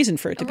 there's no reason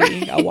for it to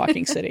be a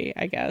walking city,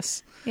 I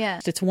guess.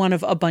 Yeah. It's one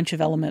of a bunch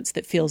of elements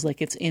that feels like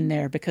it's in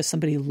there because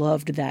somebody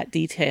loved that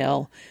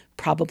detail,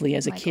 probably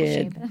as a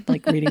kid,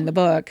 reading the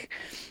book,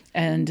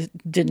 and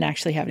didn't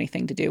actually have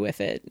anything to do with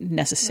it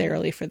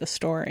necessarily for the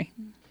story.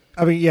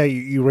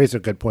 You raised a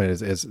good point.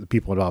 Is the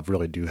people involved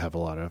really do have a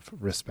lot of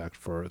respect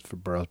for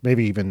Burroughs,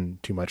 maybe even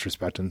too much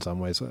respect in some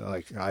ways.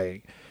 Like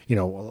I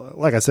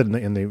said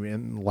in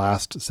the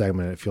last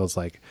segment, it feels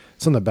like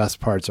some of the best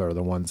parts are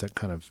the ones that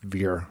kind of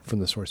veer from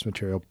the source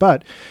material.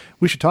 But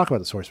we should talk about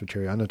the source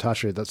material.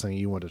 Natasha, that's something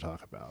you want to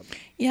talk about.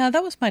 Yeah,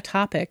 that was my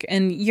topic,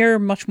 and you're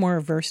much more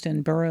versed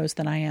in Burroughs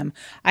than I am.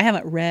 I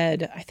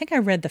think I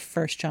read the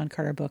first John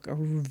Carter book a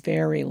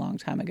very long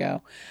time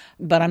ago,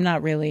 but I'm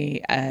not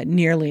really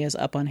nearly as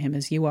up on him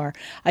as you are.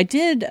 I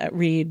did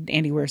read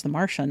Andy Weir's The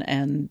Martian,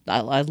 and I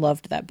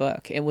loved that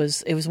book. It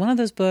was one of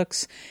those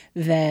books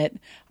that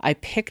I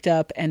picked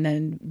up and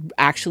then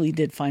actually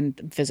did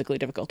find physically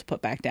difficult to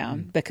put back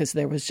down because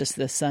there was just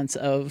this sense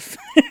of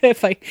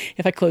if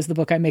I close the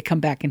book, I may come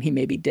back and he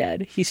may be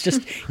dead.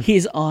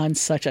 He's on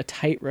such a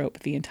tightrope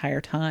the entire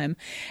time.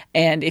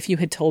 And if you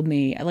had told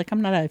me,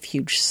 I'm not a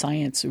huge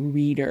science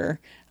reader.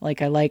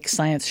 I like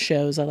science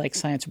shows, I like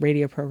science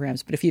radio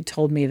programs. But if you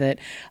told me that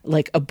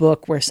a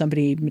book where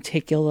somebody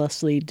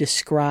meticulously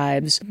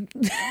describes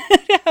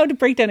how to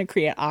break down and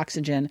create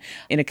oxygen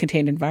in a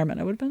contained environment,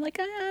 I would have been like,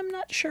 I'm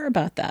not sure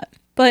about that.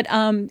 But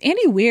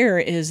Andy Weir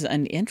is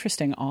an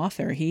interesting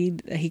author. He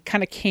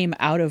kind of came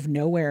out of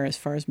nowhere as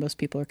far as most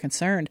people are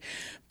concerned.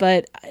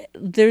 But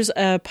there's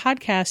a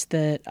podcast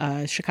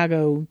that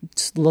Chicago's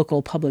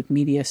local public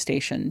media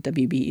station,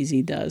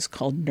 WBEZ, does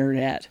called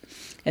Nerdette.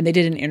 And they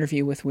did an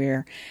interview with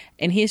Weir.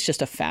 And he's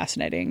just a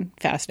fascinating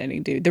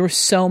dude. There was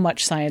so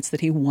much science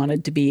that he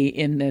wanted to be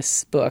in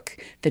this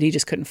book that he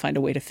just couldn't find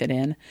a way to fit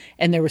in.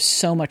 And there was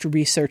so much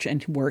research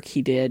and work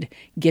he did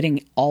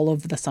getting all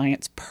of the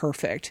science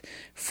perfect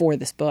for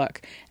this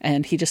book.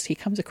 And he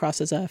comes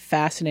across as a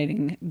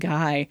fascinating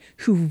guy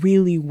who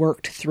really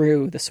worked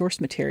through the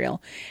source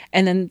material.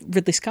 And then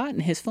Ridley Scott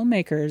and his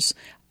filmmakers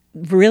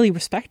really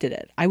respected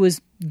it. I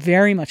was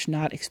very much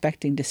not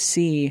expecting to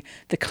see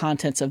the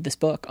contents of this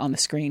book on the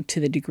screen to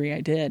the degree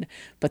I did,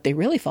 but they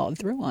really followed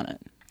through on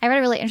it. I read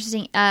a really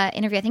interesting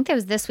interview. I think that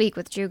was this week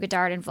with Drew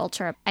Goddard and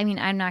Vulture. I mean,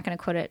 I'm not going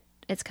to quote it.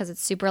 It's because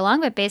it's super long,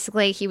 but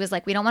basically he was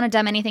like, we don't want to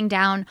dumb anything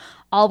down.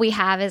 All we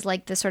have is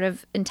like the sort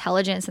of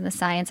intelligence and the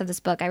science of this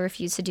book. I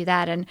refuse to do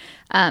that. And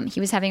he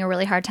was having a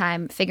really hard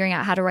time figuring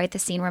out how to write the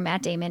scene where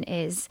Matt Damon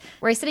is,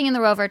 where he's sitting in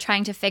the rover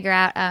trying to figure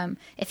out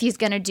if he's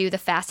going to do the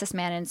fastest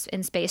man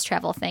in space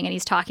travel thing. And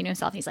he's talking to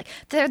himself. And he's like,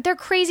 they're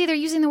crazy. They're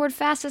using the word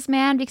fastest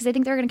man because they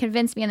think they're going to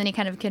convince me. And then he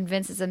kind of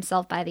convinces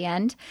himself by the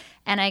end.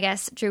 And I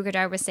guess Drew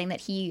Goddard was saying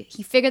that he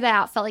figured that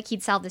out, felt like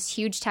he'd solved this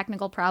huge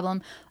technical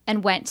problem,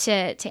 and went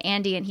to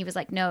Andy, and he was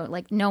like, no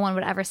one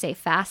would ever say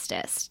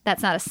fastest.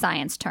 That's not a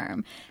science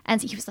term.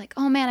 And he was like,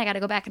 oh man, I got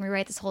to go back and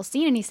rewrite this whole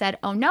scene. And he said,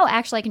 oh no,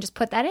 actually I can just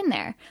put that in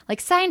there. Like,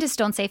 scientists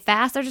don't say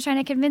fast. They're just trying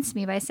to convince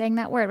me by saying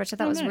that word, which I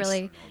thought was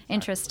really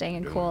interesting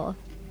and cool.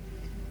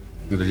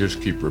 They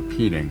just keep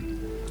repeating,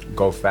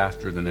 go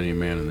faster than any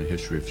man in the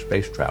history of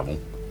space travel.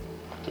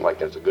 Like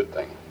that's a good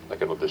thing.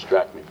 Like it'll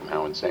distract me from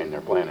how insane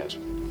their plan is.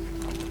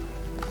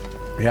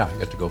 Yeah, you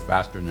have to go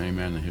faster than any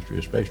man in the history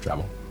of space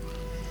travel.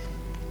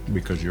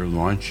 Because you're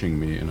launching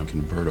me in a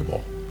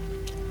convertible.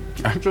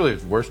 Actually,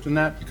 it's worse than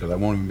that because I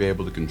won't even be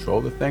able to control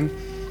the thing.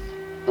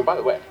 And by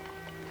the way,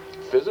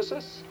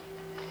 physicists,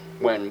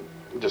 when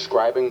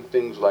describing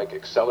things like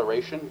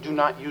acceleration, do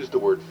not use the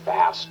word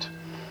fast.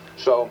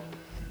 So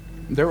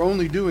they're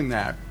only doing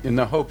that in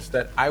the hopes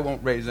that I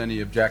won't raise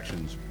any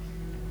objections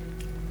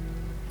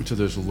to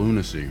this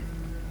lunacy.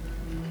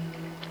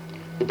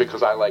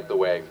 Because I like the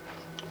way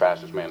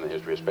fastest man in the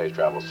history of space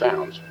travel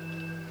sounds.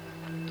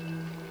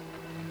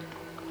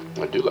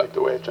 I do like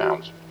the way it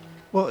sounds.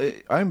 Well,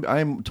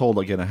 I'm told,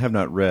 again, I have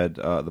not read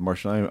The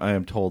Martian. I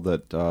am told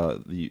that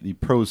the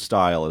prose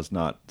style is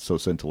not so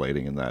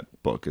scintillating in that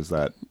book. Is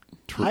that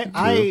true?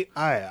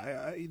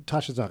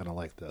 Tasha's not going to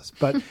like this,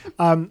 but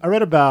I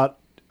read about,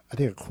 I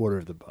think, a quarter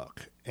of the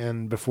book,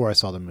 and before I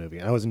saw the movie,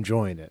 and I was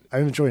enjoying it. I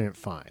was enjoying it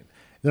fine.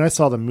 Then I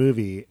saw the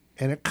movie,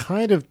 and it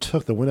kind of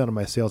took the wind out of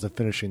my sails of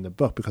finishing the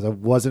book because I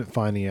wasn't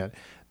finding it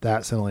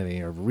that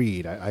scintillating a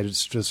read. I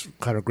just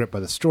kind of gripped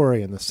by the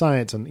story and the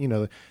science and,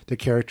 the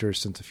character's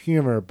sense of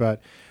humor.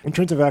 But in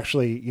terms of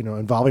actually,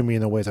 involving me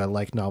in the ways I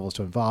like novels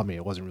to involve me,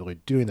 it wasn't really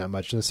doing that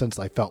much in the sense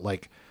that I felt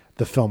like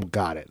the film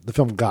got it. The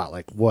film got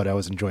like what I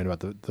was enjoying about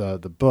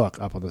the book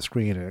up on the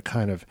screen, and it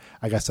kind of,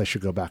 I guess I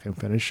should go back and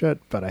finish it,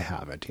 but I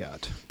haven't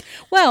yet.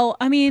 Well,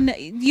 I mean,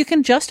 you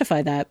can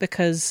justify that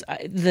because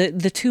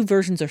the two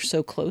versions are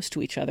so close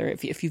to each other.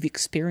 If you've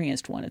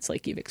experienced one, it's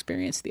like you've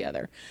experienced the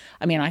other.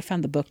 I mean, I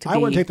found the book to be... I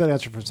wouldn't take that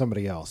answer from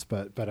somebody else,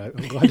 but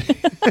I'm glad.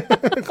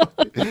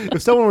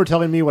 If someone were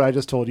telling me what I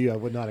just told you, I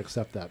would not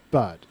accept that,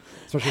 but...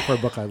 especially for a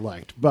book I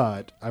liked,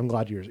 but I'm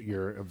glad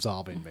you're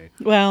absolving me.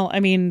 Well, I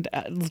mean,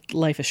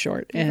 life is short.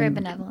 You're very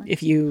benevolent.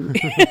 If you're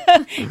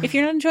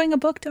not enjoying a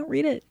book, don't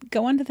read it.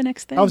 Go on to the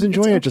next thing. I was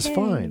enjoying it just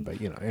fine, but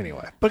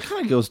anyway. But it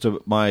kind of goes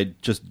to my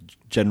just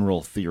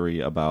general theory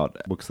about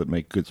books that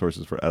make good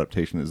sources for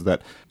adaptation is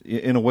that,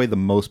 in a way, the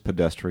most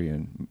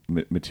pedestrian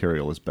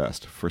material is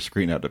best for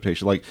screen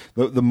adaptation. Like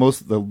the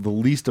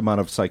least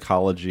amount of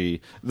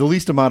psychology, the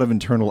least amount of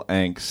internal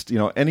angst.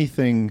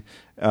 Anything.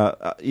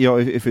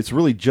 If it's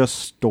really just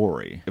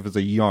story, if it's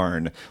a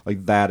yarn,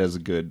 like that is a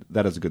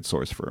good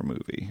source for a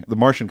movie. The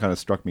Martian kind of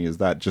struck me as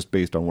that, just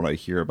based on what I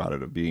hear about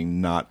it, of being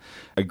not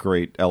a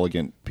great,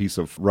 elegant piece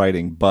of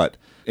writing, but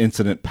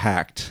incident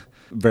packed,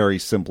 very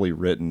simply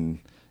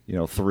written.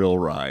 Thrill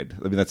ride.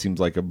 I mean, that seems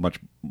like a much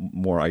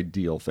more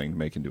ideal thing to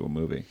make into a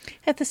movie.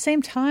 At the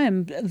same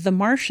time, The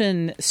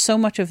Martian, so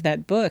much of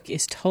that book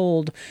is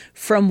told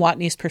from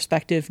Watney's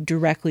perspective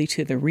directly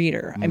to the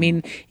reader. I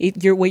mean,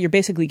 what you're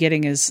basically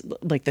getting is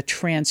like the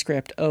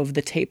transcript of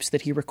the tapes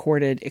that he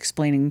recorded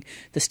explaining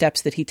the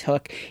steps that he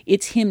took.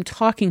 It's him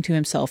talking to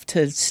himself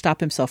to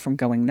stop himself from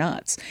going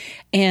nuts.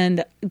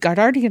 And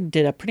Goddard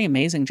did a pretty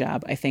amazing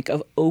job, I think,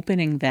 of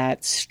opening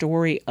that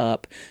story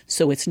up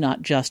so it's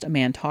not just a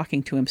man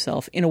talking to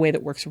himself in a way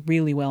that works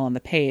really well on the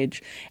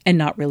page and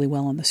not really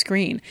well on the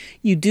screen.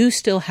 You do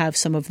still have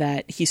some of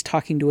that. He's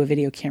talking to a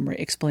video camera,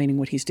 explaining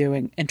what he's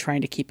doing and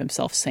trying to keep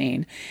himself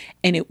sane.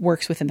 And it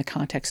works within the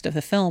context of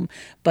the film.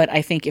 But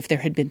I think if there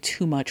had been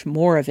too much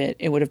more of it,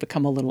 it would have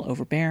become a little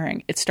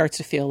overbearing. It starts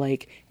to feel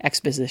like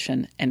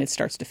exposition and it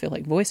starts to feel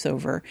like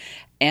voiceover.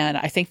 And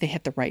I think they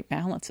hit the right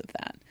balance of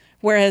that.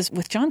 Whereas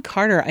with John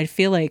Carter, I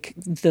feel like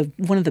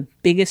one of the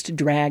biggest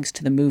drags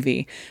to the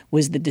movie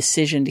was the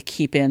decision to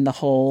keep in the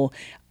whole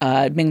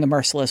Ming the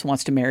Merciless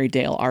wants to marry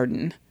Dale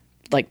Arden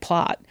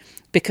plot,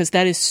 because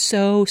that is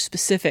so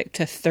specific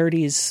to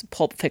 30s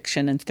pulp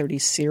fiction and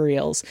 30s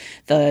serials.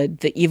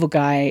 The evil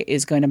guy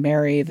is going to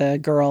marry the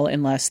girl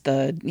unless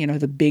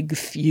the big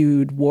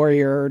feud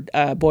warrior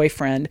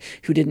boyfriend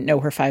who didn't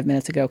know her 5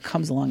 minutes ago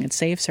comes along and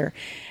saves her.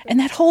 And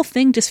that whole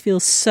thing just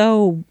feels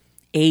so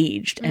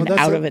aged and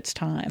out of its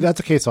time. That's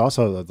the case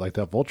also, like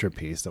that Vulture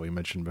piece that we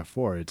mentioned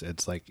before.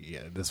 It's like,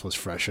 this was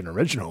fresh and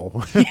original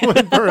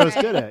when Burroughs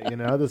did it.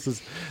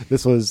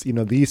 This was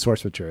the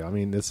source material. I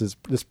mean, this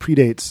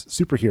predates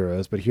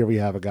superheroes, but here we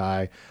have a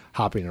guy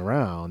hopping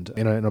around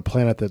in a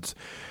planet that's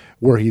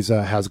where he's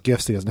has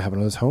gifts he doesn't have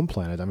on his home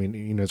planet. I mean,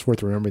 you know, it's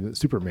worth remembering that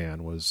Superman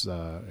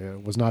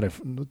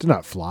did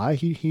not fly.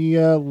 He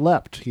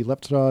leapt. He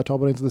leapt tall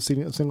buildings with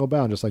a single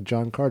bound, just like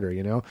John Carter.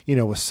 You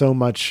know, with so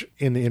much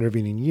in the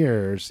intervening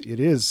years,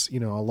 it is, you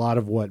know, a lot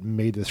of what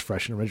made this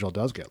fresh and original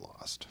does get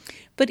lost.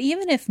 But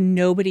even if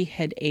nobody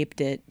had aped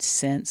it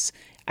since,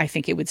 I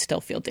think it would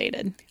still feel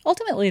dated.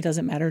 Ultimately, it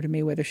doesn't matter to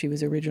me whether she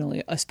was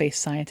originally a space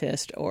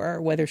scientist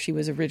or whether she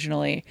was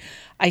originally,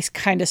 I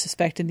kind of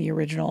suspect in the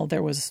original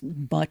there was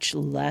much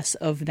less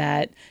of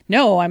that,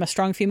 no, I'm a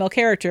strong female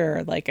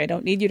character, like I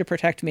don't need you to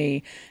protect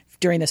me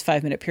during this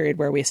 5-minute period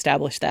where we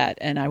establish that,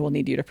 and I will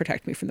need you to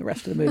protect me from the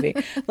rest of the movie.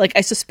 Like,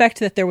 I suspect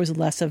that there was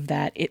less of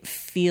that. It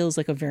feels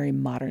like a very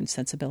modern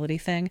sensibility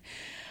thing.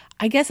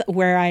 I guess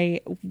where I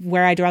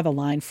draw the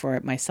line for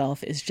it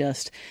myself is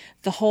just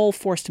the whole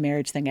forced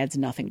marriage thing adds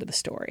nothing to the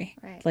story.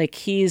 Right. Like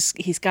he's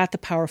got the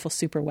powerful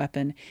super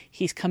weapon.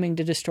 He's coming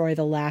to destroy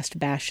the last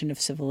bastion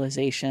of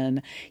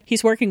civilization.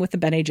 He's working with the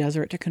Bene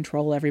Gesserit to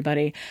control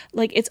everybody.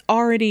 Like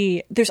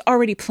there's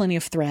already plenty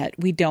of threat.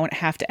 We don't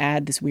have to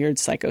add this weird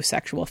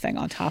psychosexual thing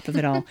on top of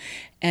it all.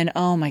 And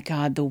oh my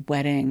God, the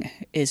wedding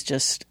is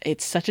just,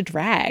 it's such a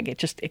drag.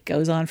 It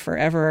goes on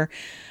forever.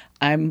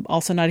 I'm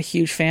also not a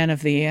huge fan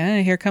of the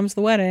here comes the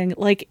wedding.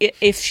 Like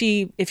if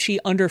she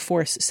under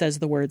force says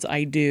the words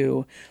I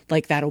do,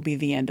 like that'll be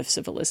the end of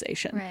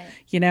civilization. Right.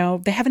 You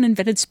know, they haven't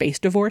invented space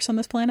divorce on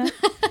this planet.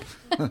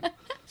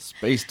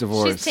 Space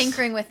divorce. She's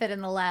tinkering with it in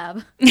the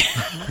lab.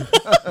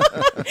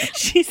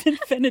 She's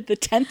invented the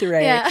 10th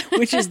ray,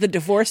 which is the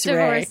divorce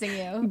ray. Divorcing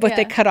you. But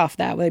they cut off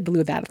that. They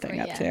blew that thing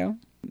up too.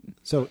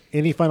 So,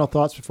 any final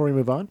thoughts before we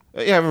move on?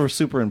 Yeah, I have a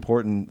super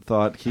important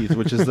thought, Keith,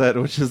 which is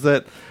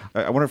that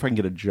I wonder if I can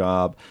get a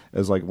job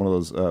as like one of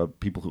those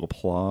people who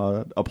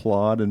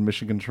applaud in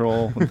Mission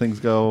Control when things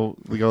go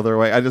their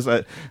way.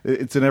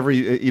 It's in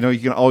every, you know, you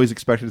can always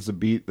expect it as a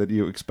beat that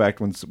you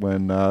expect when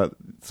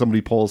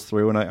somebody pulls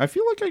through, and I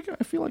feel like I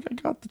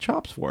got the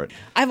chops for it.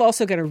 I've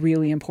also got a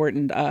really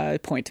important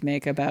point to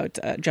make about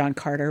John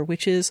Carter,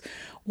 which is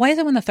why is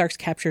it when the Tharks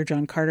capture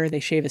John Carter they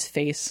shave his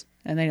face?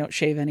 And they don't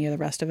shave any of the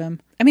rest of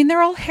him. I mean,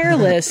 they're all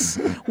hairless.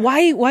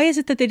 Why is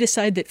it that they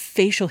decide that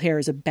facial hair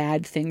is a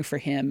bad thing for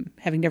him,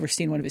 having never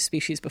seen one of his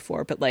species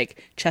before, but like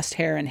chest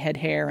hair and head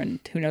hair and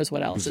who knows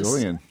what else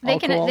Brazilian. They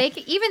can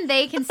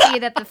see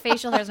that the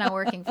facial hair is not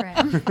working for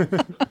him.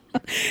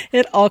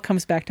 It all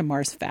comes back to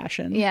Mars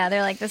fashion. Yeah,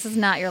 they're like, this is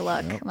not your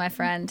look, my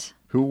friend.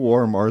 Who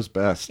wore Mars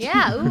best?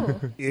 Yeah,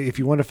 ooh. If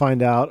you want to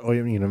find out or,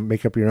 you know,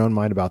 make up your own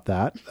mind about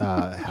that,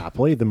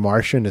 happily, The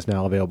Martian is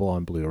now available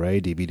on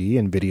Blu-ray, DVD,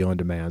 and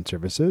video-on-demand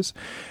services.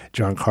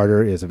 John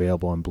Carter is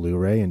available on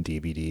Blu-ray and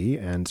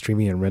DVD, and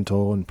streaming and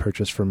rental and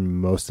purchase from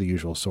most of the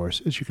usual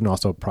sources. You can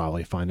also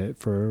probably find it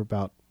for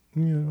about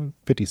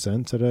 50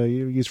 cents at a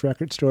used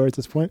record store at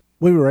this point.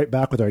 We'll be right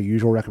back with our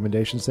usual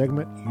recommendation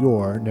segment,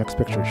 Your Next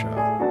Picture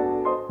Show.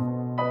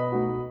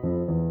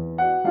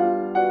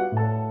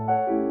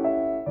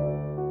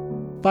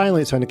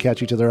 Finally, it's time to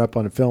catch each other up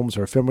on films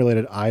or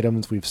film-related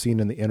items we've seen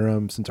in the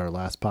interim since our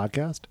last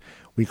podcast.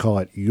 We call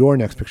it Your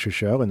Next Picture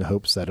Show in the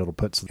hopes that it'll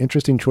put some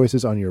interesting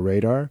choices on your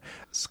radar.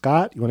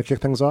 Scott, you want to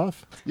kick things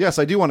off? Yes,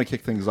 I do want to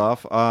kick things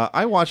off.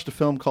 I watched a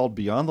film called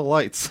Beyond the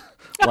Lights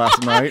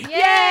last night.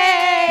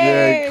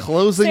 Yay!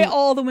 Closing Say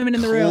all the women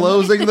in the room.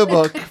 Closing the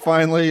book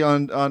finally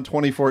on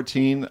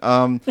 2014.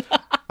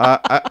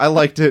 I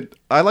liked it.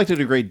 I liked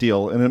it a great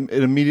deal, and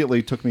it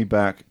immediately took me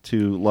back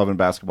to Love and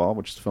Basketball,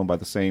 which is filmed by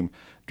the same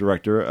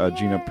director,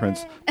 Gina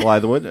Prince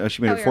Blythewood.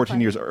 She made it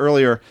 14 years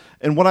earlier.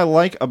 And what I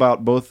like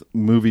about both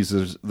movies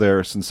is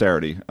their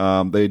sincerity.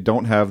 They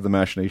don't have the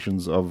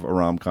machinations of a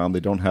rom-com. They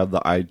don't have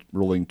the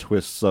eye-rolling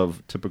twists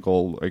of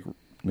typical like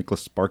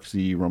Nicholas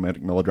Sparksy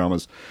romantic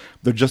melodramas.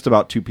 They're just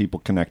about two people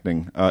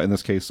connecting. In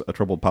this case, a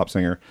troubled pop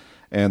singer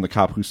and the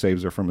cop who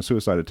saves her from a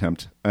suicide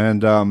attempt.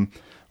 And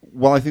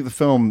while I think the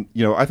film,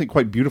 I think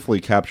quite beautifully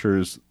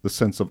captures the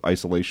sense of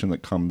isolation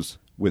that comes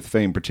with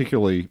fame,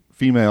 particularly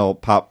female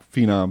pop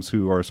phenoms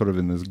who are sort of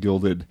in this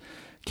gilded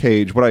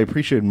cage. What I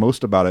appreciated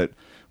most about it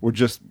were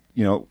just,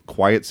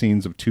 quiet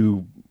scenes of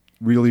two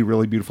really,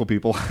 really beautiful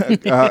people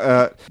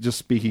just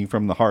speaking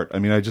from the heart. I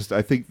mean, I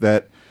think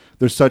that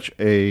there's such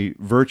a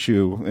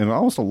virtue, and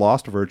almost a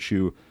lost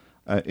virtue,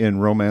 in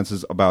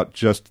romances about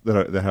just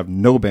that have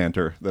no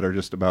banter, that are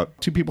just about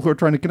two people who are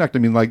trying to connect. I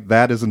mean, like,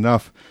 that is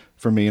enough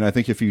for me. And I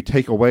think if you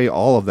take away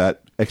all of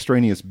that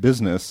extraneous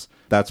business,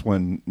 that's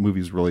when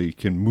movies really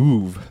can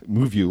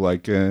move you.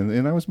 Like,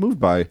 and I was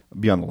moved by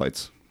Beyond the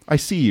Lights. I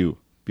see you,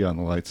 Beyond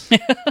the Lights.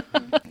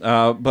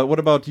 But what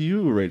about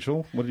you,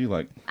 Rachel? What do you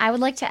like? I would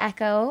like to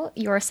echo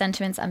your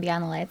sentiments on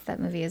Beyond the Lights. That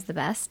movie is the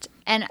best.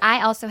 And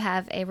I also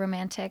have a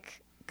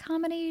romantic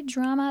comedy,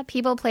 drama,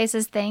 people,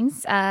 places,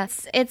 things.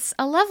 It's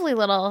a lovely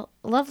little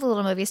lovely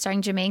little movie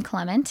starring Jermaine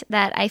Clement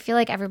that I feel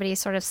like everybody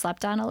sort of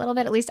slept on a little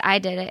bit. At least I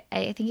did.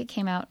 I think it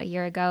came out a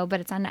year ago, but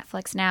it's on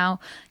Netflix now.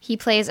 He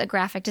plays a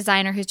graphic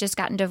designer who's just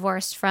gotten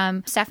divorced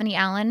from Stephanie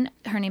Allen.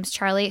 Her name's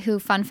Charlie, who,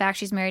 fun fact,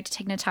 she's married to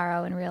Tig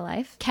Notaro in real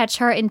life. Catch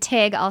her in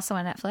Tig, also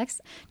on Netflix.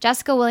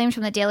 Jessica Williams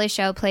from The Daily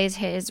Show plays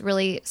his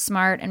really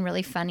smart and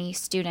really funny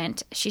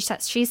student. She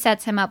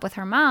sets him up with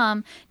her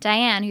mom,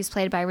 Diane, who's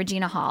played by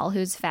Regina Hall,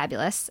 who's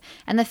fabulous.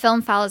 And the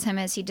film follows him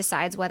as he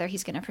decides whether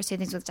he's going to pursue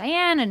things with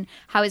Diane and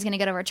how he's going to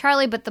get over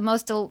Charlie. But the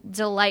most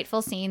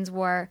delightful scenes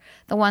were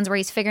the ones where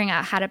he's figuring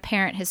out how to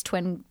parent his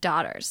twin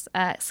daughters.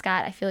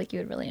 Scott, I feel like you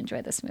would really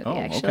enjoy this movie,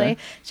 actually. Okay.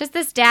 It's just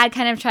this dad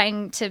kind of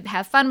trying to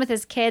have fun with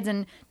his kids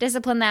and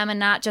discipline them and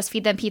not just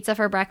feed them pizza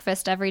for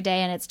breakfast every day.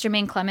 And it's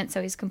Jermaine Clement,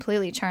 so he's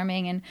completely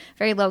charming and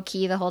very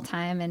low-key the whole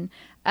time. And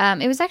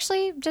it was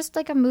actually just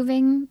like a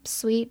moving,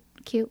 sweet,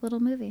 cute little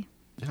movie.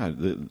 Yeah,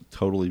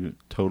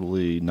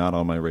 totally not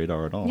on my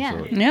radar at all. Yeah.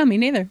 So. Yeah, me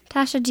neither.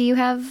 Tasha, do you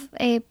have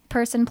a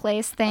person,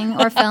 place, thing,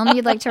 or film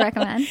you'd like to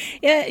recommend?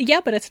 Yeah,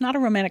 but it's not a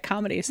romantic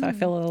comedy, so I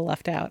feel a little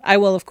left out. I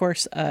will, of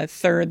course,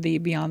 third the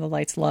Beyond the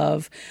Lights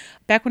Love.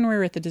 Back when we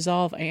were at the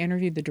Dissolve, I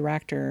interviewed the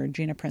director,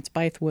 Gina Prince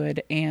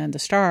Bythewood, and the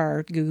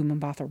star, Gugu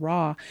Mbatha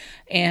Raw.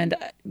 And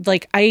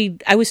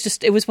I was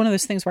just, it was one of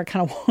those things where I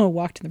kind of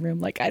walked in the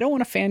room like, I don't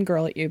want to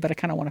fangirl at you, but I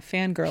kind of want to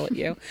fangirl at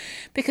you.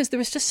 Because there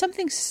was just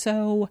something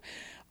so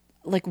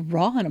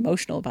raw and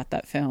emotional about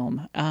that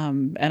film.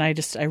 And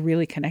I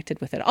really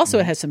connected with it. Also,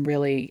 it has some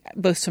really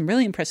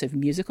impressive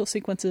musical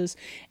sequences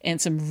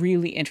and some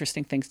really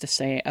interesting things to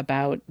say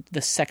about the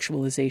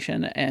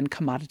sexualization and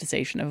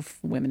commoditization of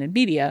women in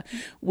media,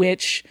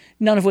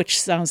 none of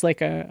which sounds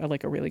like a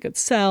really good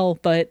sell,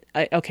 but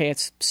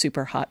it's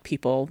super hot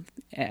people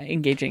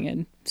engaging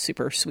in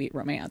super sweet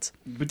romance.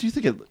 But do you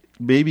think it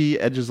maybe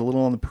edges a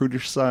little on the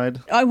prudish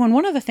side?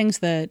 One of the things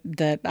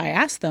that I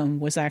asked them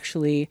was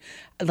actually,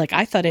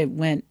 I thought it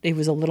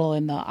was a little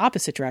in the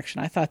opposite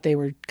direction. I thought they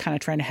were kind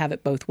of trying to have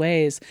it both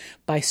ways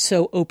by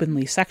so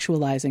openly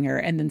sexualizing her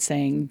and then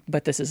saying,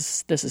 but this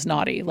is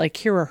naughty.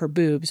 Here are her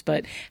boobs,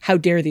 but how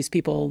dare these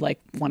people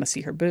want to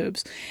see her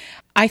boobs?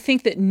 I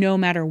think that no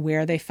matter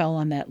where they fell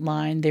on that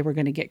line, they were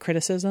going to get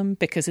criticism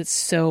because it's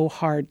so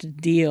hard to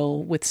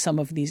deal with some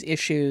of these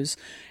issues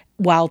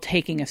while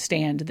taking a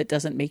stand that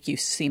doesn't make you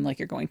seem like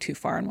you're going too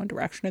far in one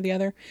direction or the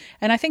other.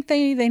 And I think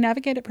they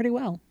navigate it pretty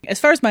well. As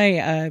far as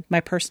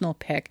my personal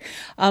pick,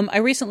 I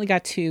recently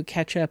got to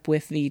catch up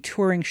with the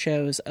touring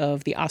shows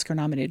of the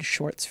Oscar-nominated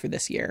shorts for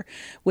this year,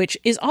 which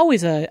is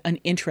always an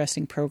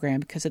interesting program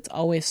because it's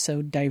always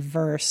so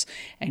diverse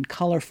and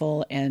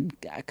colorful and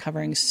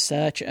covering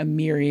such a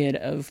myriad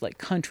of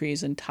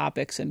countries and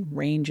topics and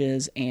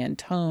ranges and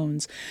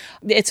tones.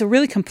 It's a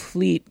really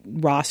complete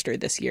roster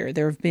this year.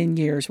 There have been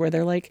years where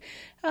they're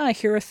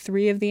here are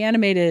 3 of the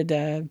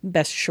animated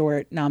Best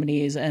Short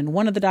nominees and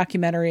 1 of the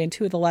documentary and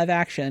 2 of the live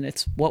action.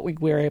 It's what we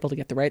were able to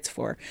get the rights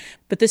for.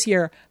 But this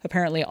year,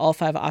 apparently all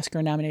 5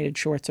 Oscar-nominated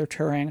shorts are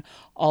touring.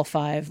 All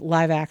 5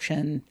 live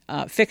action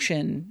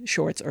fiction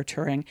shorts are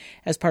touring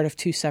as part of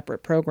 2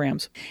 separate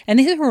programs. And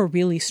these are a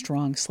really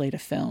strong slate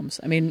of films.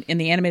 I mean, in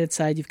the animated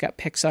side, you've got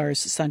Pixar's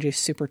Sanjay's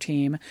Super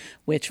Team,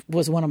 which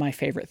was one of my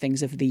favorite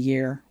things of the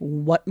year.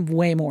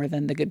 Way more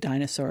than The Good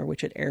Dinosaur,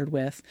 which it aired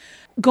with.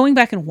 Going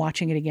back and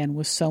watching it again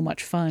was so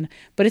much fun,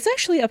 but it's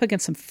actually up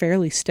against some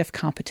fairly stiff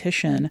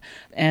competition.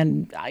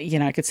 And,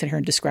 I could sit here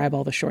and describe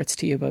all the shorts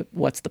to you, but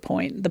what's the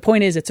point? The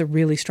point is it's a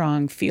really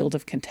strong field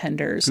of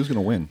contenders. Who's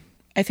going to win?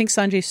 I think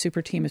Sanjay's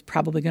Super Team is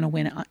probably going to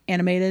win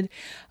animated.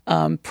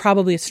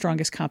 Probably its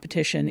strongest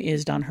competition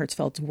is Don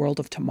Hertzfeldt's World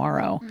of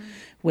Tomorrow,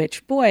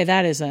 which, boy,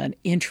 that is an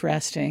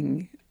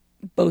interesting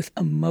both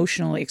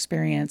emotional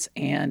experience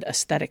and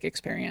aesthetic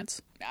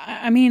experience.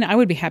 I mean, I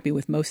would be happy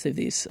with most of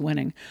these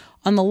winning.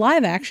 On the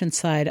live action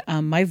side,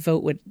 my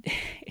vote would...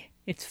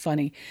 It's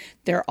funny.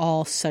 They're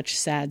all such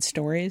sad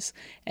stories.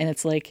 And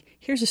it's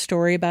here's a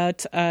story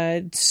about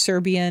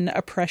Serbian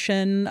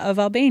oppression of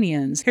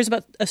Albanians. Here's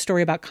about a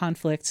story about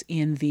conflicts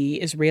in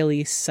the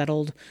Israeli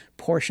settled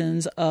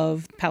portions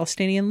of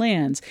Palestinian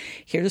lands.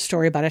 Here's a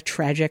story about a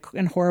tragic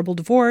and horrible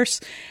divorce.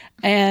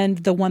 And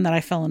the one that I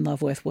fell in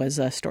love with was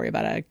a story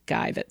about a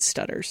guy that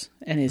stutters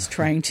and is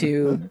trying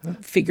to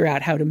figure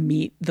out how to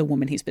meet the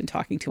woman he's been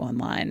talking to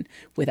online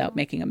without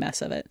making a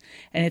mess of it.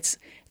 And it's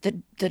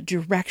the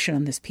direction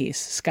on this piece,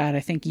 Scott. I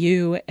think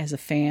you, as a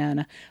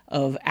fan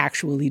of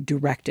actually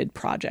directed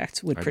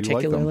projects, would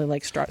particularly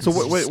like Stutterer. So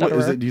what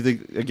is it? Do you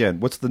think, again?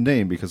 What's the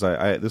name? Because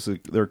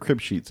there are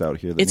crib sheets out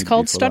here. It's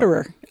called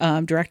Stutterer,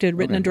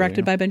 written and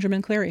directed by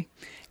Benjamin Cleary.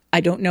 I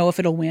don't know if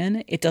it'll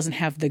win. It doesn't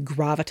have the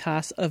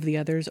gravitas of the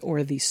others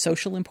or the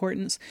social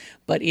importance,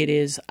 but it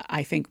is,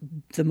 I think,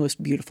 the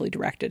most beautifully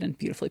directed and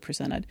beautifully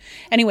presented.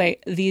 Anyway,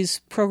 these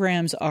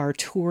programs are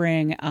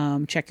touring.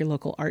 Check your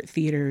local art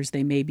theaters.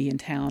 They may be in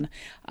town.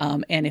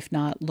 And if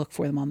not, look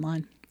for them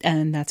online.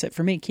 And that's it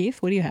for me.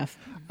 Keith, what do you have?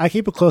 I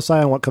keep a close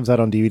eye on what comes out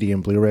on DVD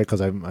and Blu-ray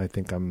because I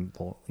think I'm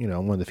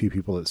one of the few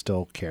people that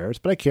still cares,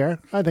 but I care.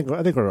 I think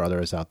there are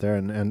others out there,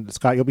 and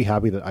Scott, you'll be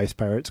happy that Ice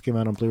Pirates came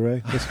out on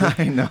Bluray this week.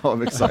 I know,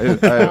 I'm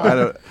excited. I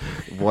don't.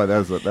 Boy,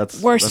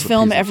 that's worst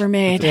film ever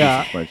made.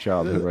 Yeah, my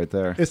childhood right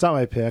there. It's not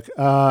my pick.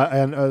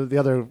 And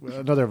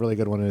another really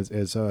good one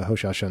is Hou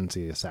Xiaoshen's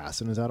The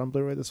Assassin is out on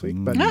Blu-ray this week.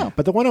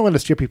 But the one I want to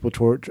steer people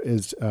toward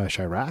is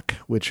Chirac,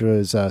 which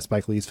was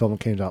Spike Lee's film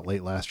that came out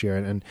late last year,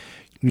 and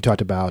you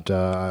talked about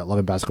Love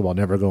and Basketball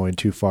never going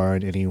too far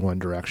in any one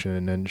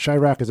direction. And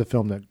Chirac is a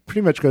film that pretty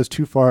much goes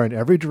too far in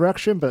every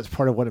direction, but it's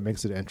part of what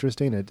makes it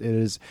interesting. It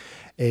is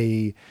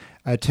a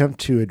attempt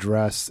to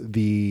address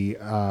the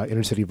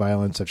inner city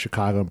violence of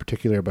Chicago in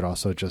particular, but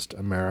also just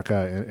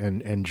America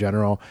in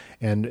general.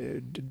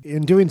 And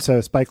in doing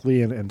so, Spike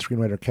Lee and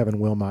screenwriter Kevin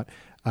Wilmot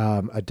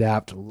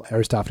adapt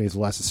Aristophanes'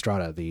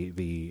 Lysistrata,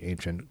 the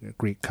ancient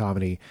Greek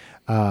comedy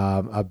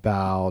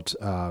about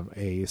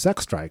a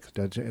sex strike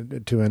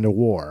to end a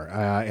war,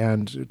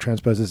 and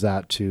transposes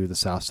that to the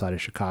south side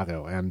of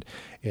Chicago. And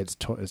it's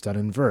done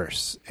in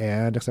verse,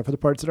 and except for the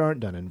parts that aren't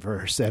done in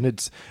verse, and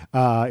it's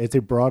a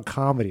broad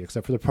comedy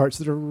except for the parts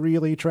that are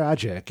really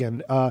tragic.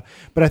 And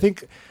but I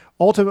think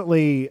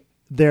ultimately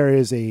there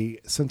is a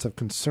sense of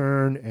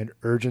concern and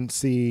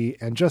urgency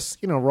and just,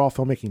 raw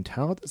filmmaking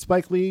talent that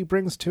Spike Lee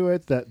brings to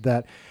it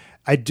that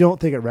I don't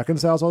think it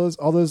reconciles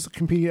all those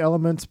competing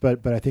elements,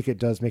 but I think it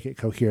does make it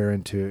cohere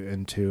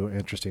into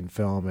interesting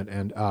film.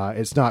 And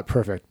it's not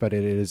perfect, but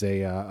it is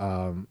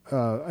I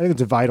think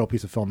it's a vital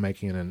piece of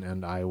filmmaking,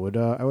 and I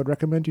would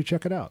recommend you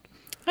check it out.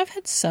 I've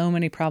had so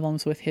many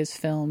problems with his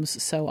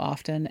films so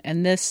often,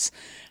 and this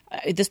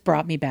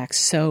brought me back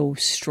so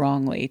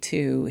strongly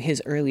to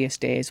his earliest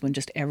days when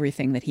just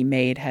everything that he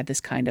made had this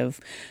kind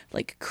of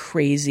like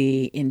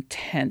crazy,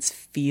 intense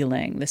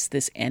feeling,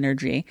 this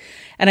energy.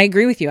 And I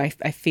agree with you. I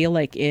feel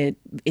like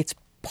it's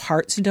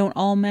parts don't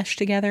all mesh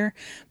together,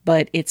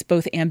 but it's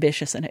both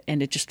ambitious and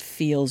it just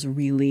feels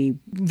really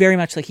very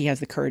much like he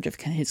has the courage of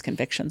his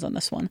convictions on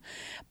this one.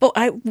 But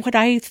what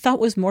I thought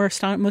was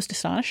most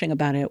astonishing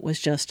about it was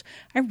just,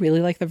 I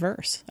really like the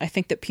verse. I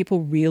think that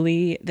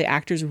the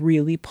actors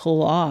really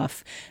pull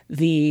off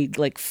the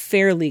like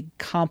fairly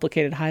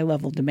complicated high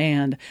level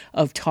demand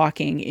of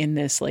talking in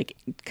this like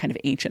kind of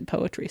ancient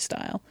poetry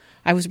style.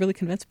 I was really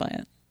convinced by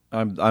it.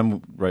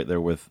 I'm right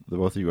there with the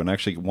both of you, and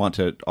actually want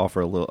to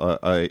offer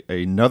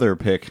another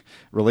pick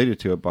related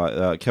to it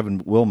by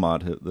Kevin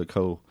Wilmot, the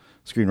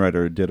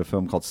co-screenwriter, did a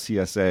film called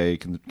CSA,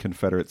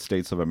 Confederate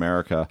States of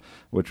America,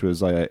 which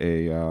was a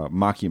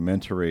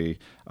mockumentary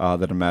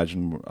that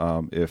imagined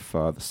if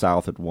the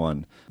South had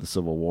won the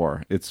Civil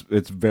War.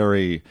 It's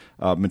very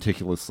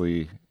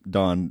meticulously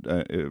done,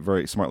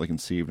 very smartly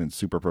conceived, and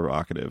super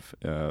provocative,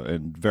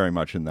 and very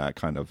much in that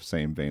kind of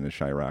same vein as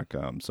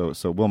Chirac.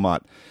 So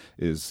Wilmot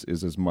is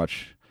as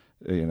much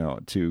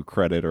to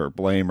credit or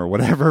blame or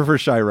whatever for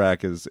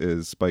Chirac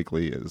as Spike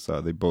Lee is.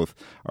 They both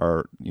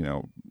are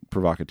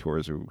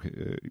provocateurs who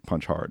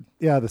punch hard.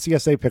 Yeah, the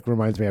CSA pick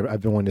reminds me.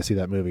 I've been wanting to see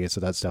that movie, so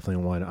that's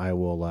definitely one I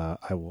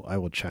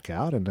will check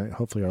out, and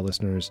hopefully our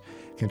listeners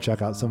can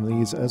check out some of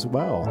these as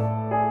well.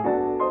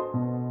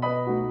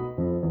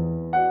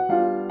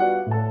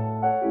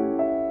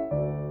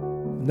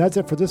 And that's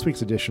it for this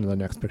week's edition of the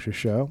Next Picture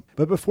Show.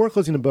 But before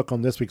closing the book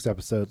on this week's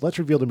episode, let's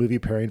reveal the movie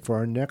pairing for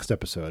our next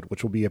episode,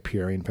 which will be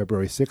appearing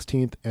February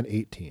 16th and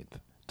 18th.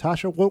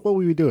 Tasha, what will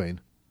we be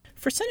doing?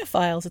 For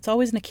cinephiles, it's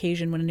always an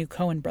occasion when a new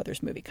Coen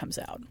brothers movie comes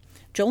out.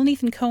 Joel and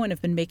Ethan Coen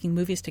have been making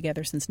movies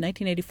together since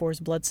 1984's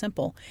Blood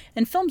Simple,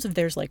 and films of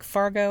theirs like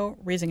Fargo,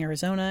 Raising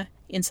Arizona,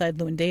 Inside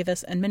Llewyn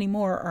Davis, and many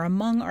more are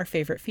among our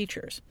favorite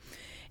features.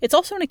 It's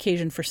also an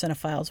occasion for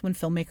cinephiles when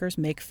filmmakers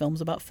make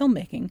films about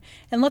filmmaking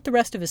and let the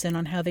rest of us in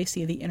on how they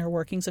see the inner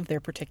workings of their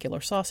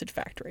particular sausage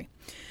factory.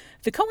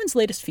 The Coens'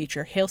 latest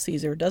feature, Hail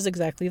Caesar, does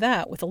exactly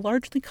that, with a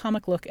largely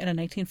comic look at a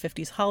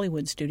 1950s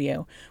Hollywood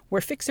studio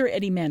where fixer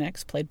Eddie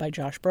Mannix, played by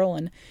Josh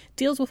Brolin,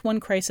 deals with one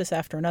crisis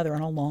after another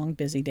on a long,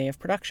 busy day of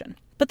production.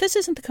 But this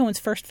isn't the Coens'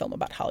 first film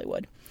about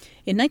Hollywood.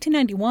 In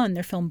 1991,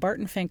 their film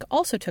Barton Fink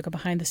also took a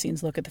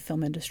behind-the-scenes look at the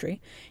film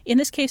industry, in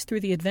this case through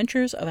the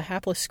adventures of a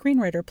hapless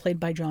screenwriter played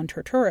by John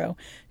Turturro,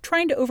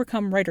 trying to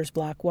overcome writer's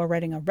block while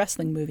writing a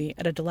wrestling movie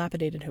at a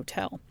dilapidated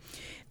hotel.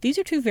 These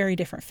are two very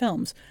different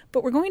films,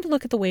 but we're going to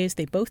look at the ways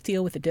they both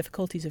deal with the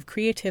difficulties of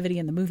creativity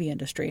in the movie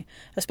industry,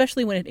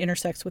 especially when it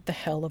intersects with the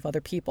hell of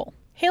other people.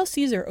 Hail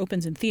Caesar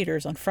opens in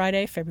theaters on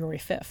Friday, February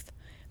 5th.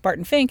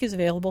 Barton Fink is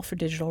available for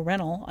digital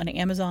rental on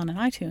Amazon and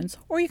iTunes,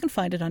 or you can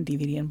find it on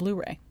DVD and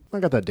Blu-ray. I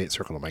got that date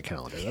circled on my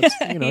calendar. That's,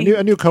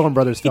 a new Coen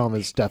Brothers film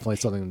is definitely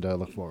something to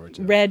look forward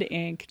to. Red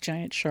ink,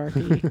 giant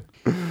Sharpie.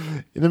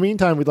 In the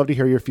meantime, we'd love to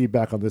hear your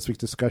feedback on this week's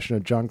discussion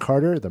of John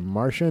Carter, The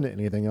Martian, and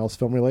anything else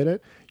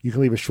film-related. You can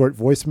leave a short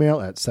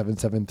voicemail at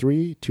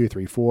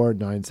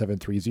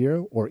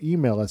 773-234-9730 or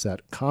email us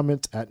at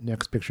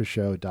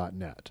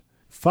comments@nextpictureshow.net.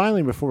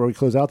 Finally, before we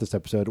close out this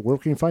episode, where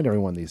can you find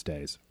everyone these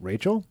days?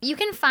 Rachel? You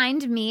can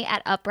find me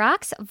at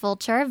Uprocks,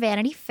 Vulture,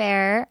 Vanity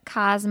Fair,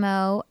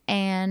 Cosmo,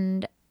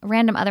 and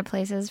random other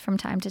places from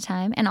time to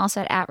time, and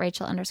also at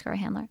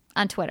Rachel_Handler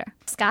on Twitter.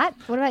 Scott,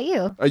 what about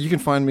you? You can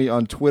find me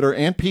on Twitter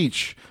and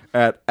Peach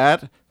at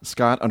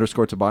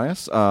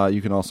Scott_Tobias.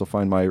 You can also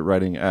find my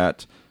writing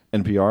at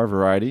NPR,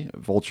 Variety,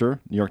 Vulture,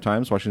 New York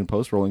Times, Washington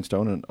Post, Rolling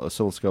Stone, and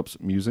Oscilloscope's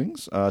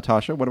Musings.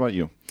 Tasha, what about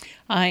you?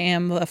 I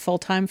am a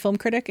full-time film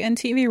critic and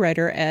TV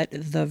writer at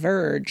The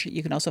Verge.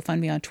 You can also find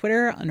me on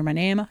Twitter under my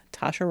name,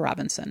 Tasha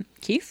Robinson.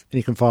 Keith? And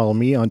you can follow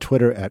me on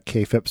Twitter at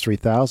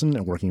KFIPS3000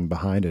 and working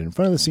behind and in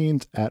front of the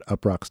scenes at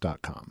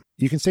uprocks.com.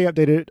 You can stay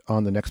updated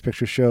on the Next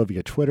Picture Show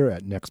via Twitter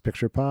at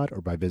NextPicturePod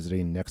or by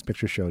visiting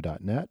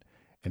nextpictureshow.net.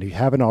 And if you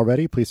haven't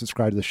already, please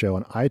subscribe to the show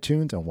on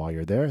iTunes. And while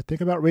you're there, think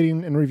about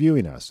rating and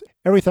reviewing us.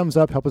 Every thumbs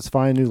up helps us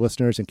find new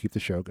listeners and keep the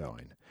show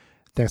going.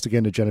 Thanks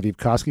again to Genevieve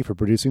Koski for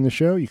producing the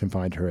show. You can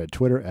find her at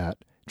Twitter at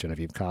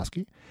Genevieve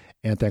Koski.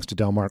 And thanks to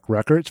Delmark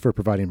Records for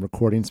providing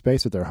recording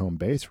space at their home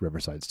base,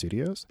 Riverside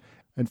Studios.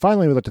 And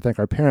finally, we'd like to thank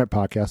our parent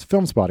podcast,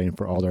 Film Spotting,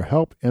 for all their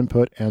help,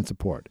 input, and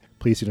support.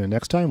 Please see you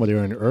next time, whether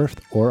you're on Earth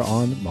or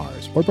on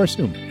Mars, or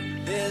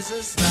Barsoom. There's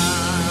a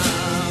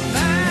star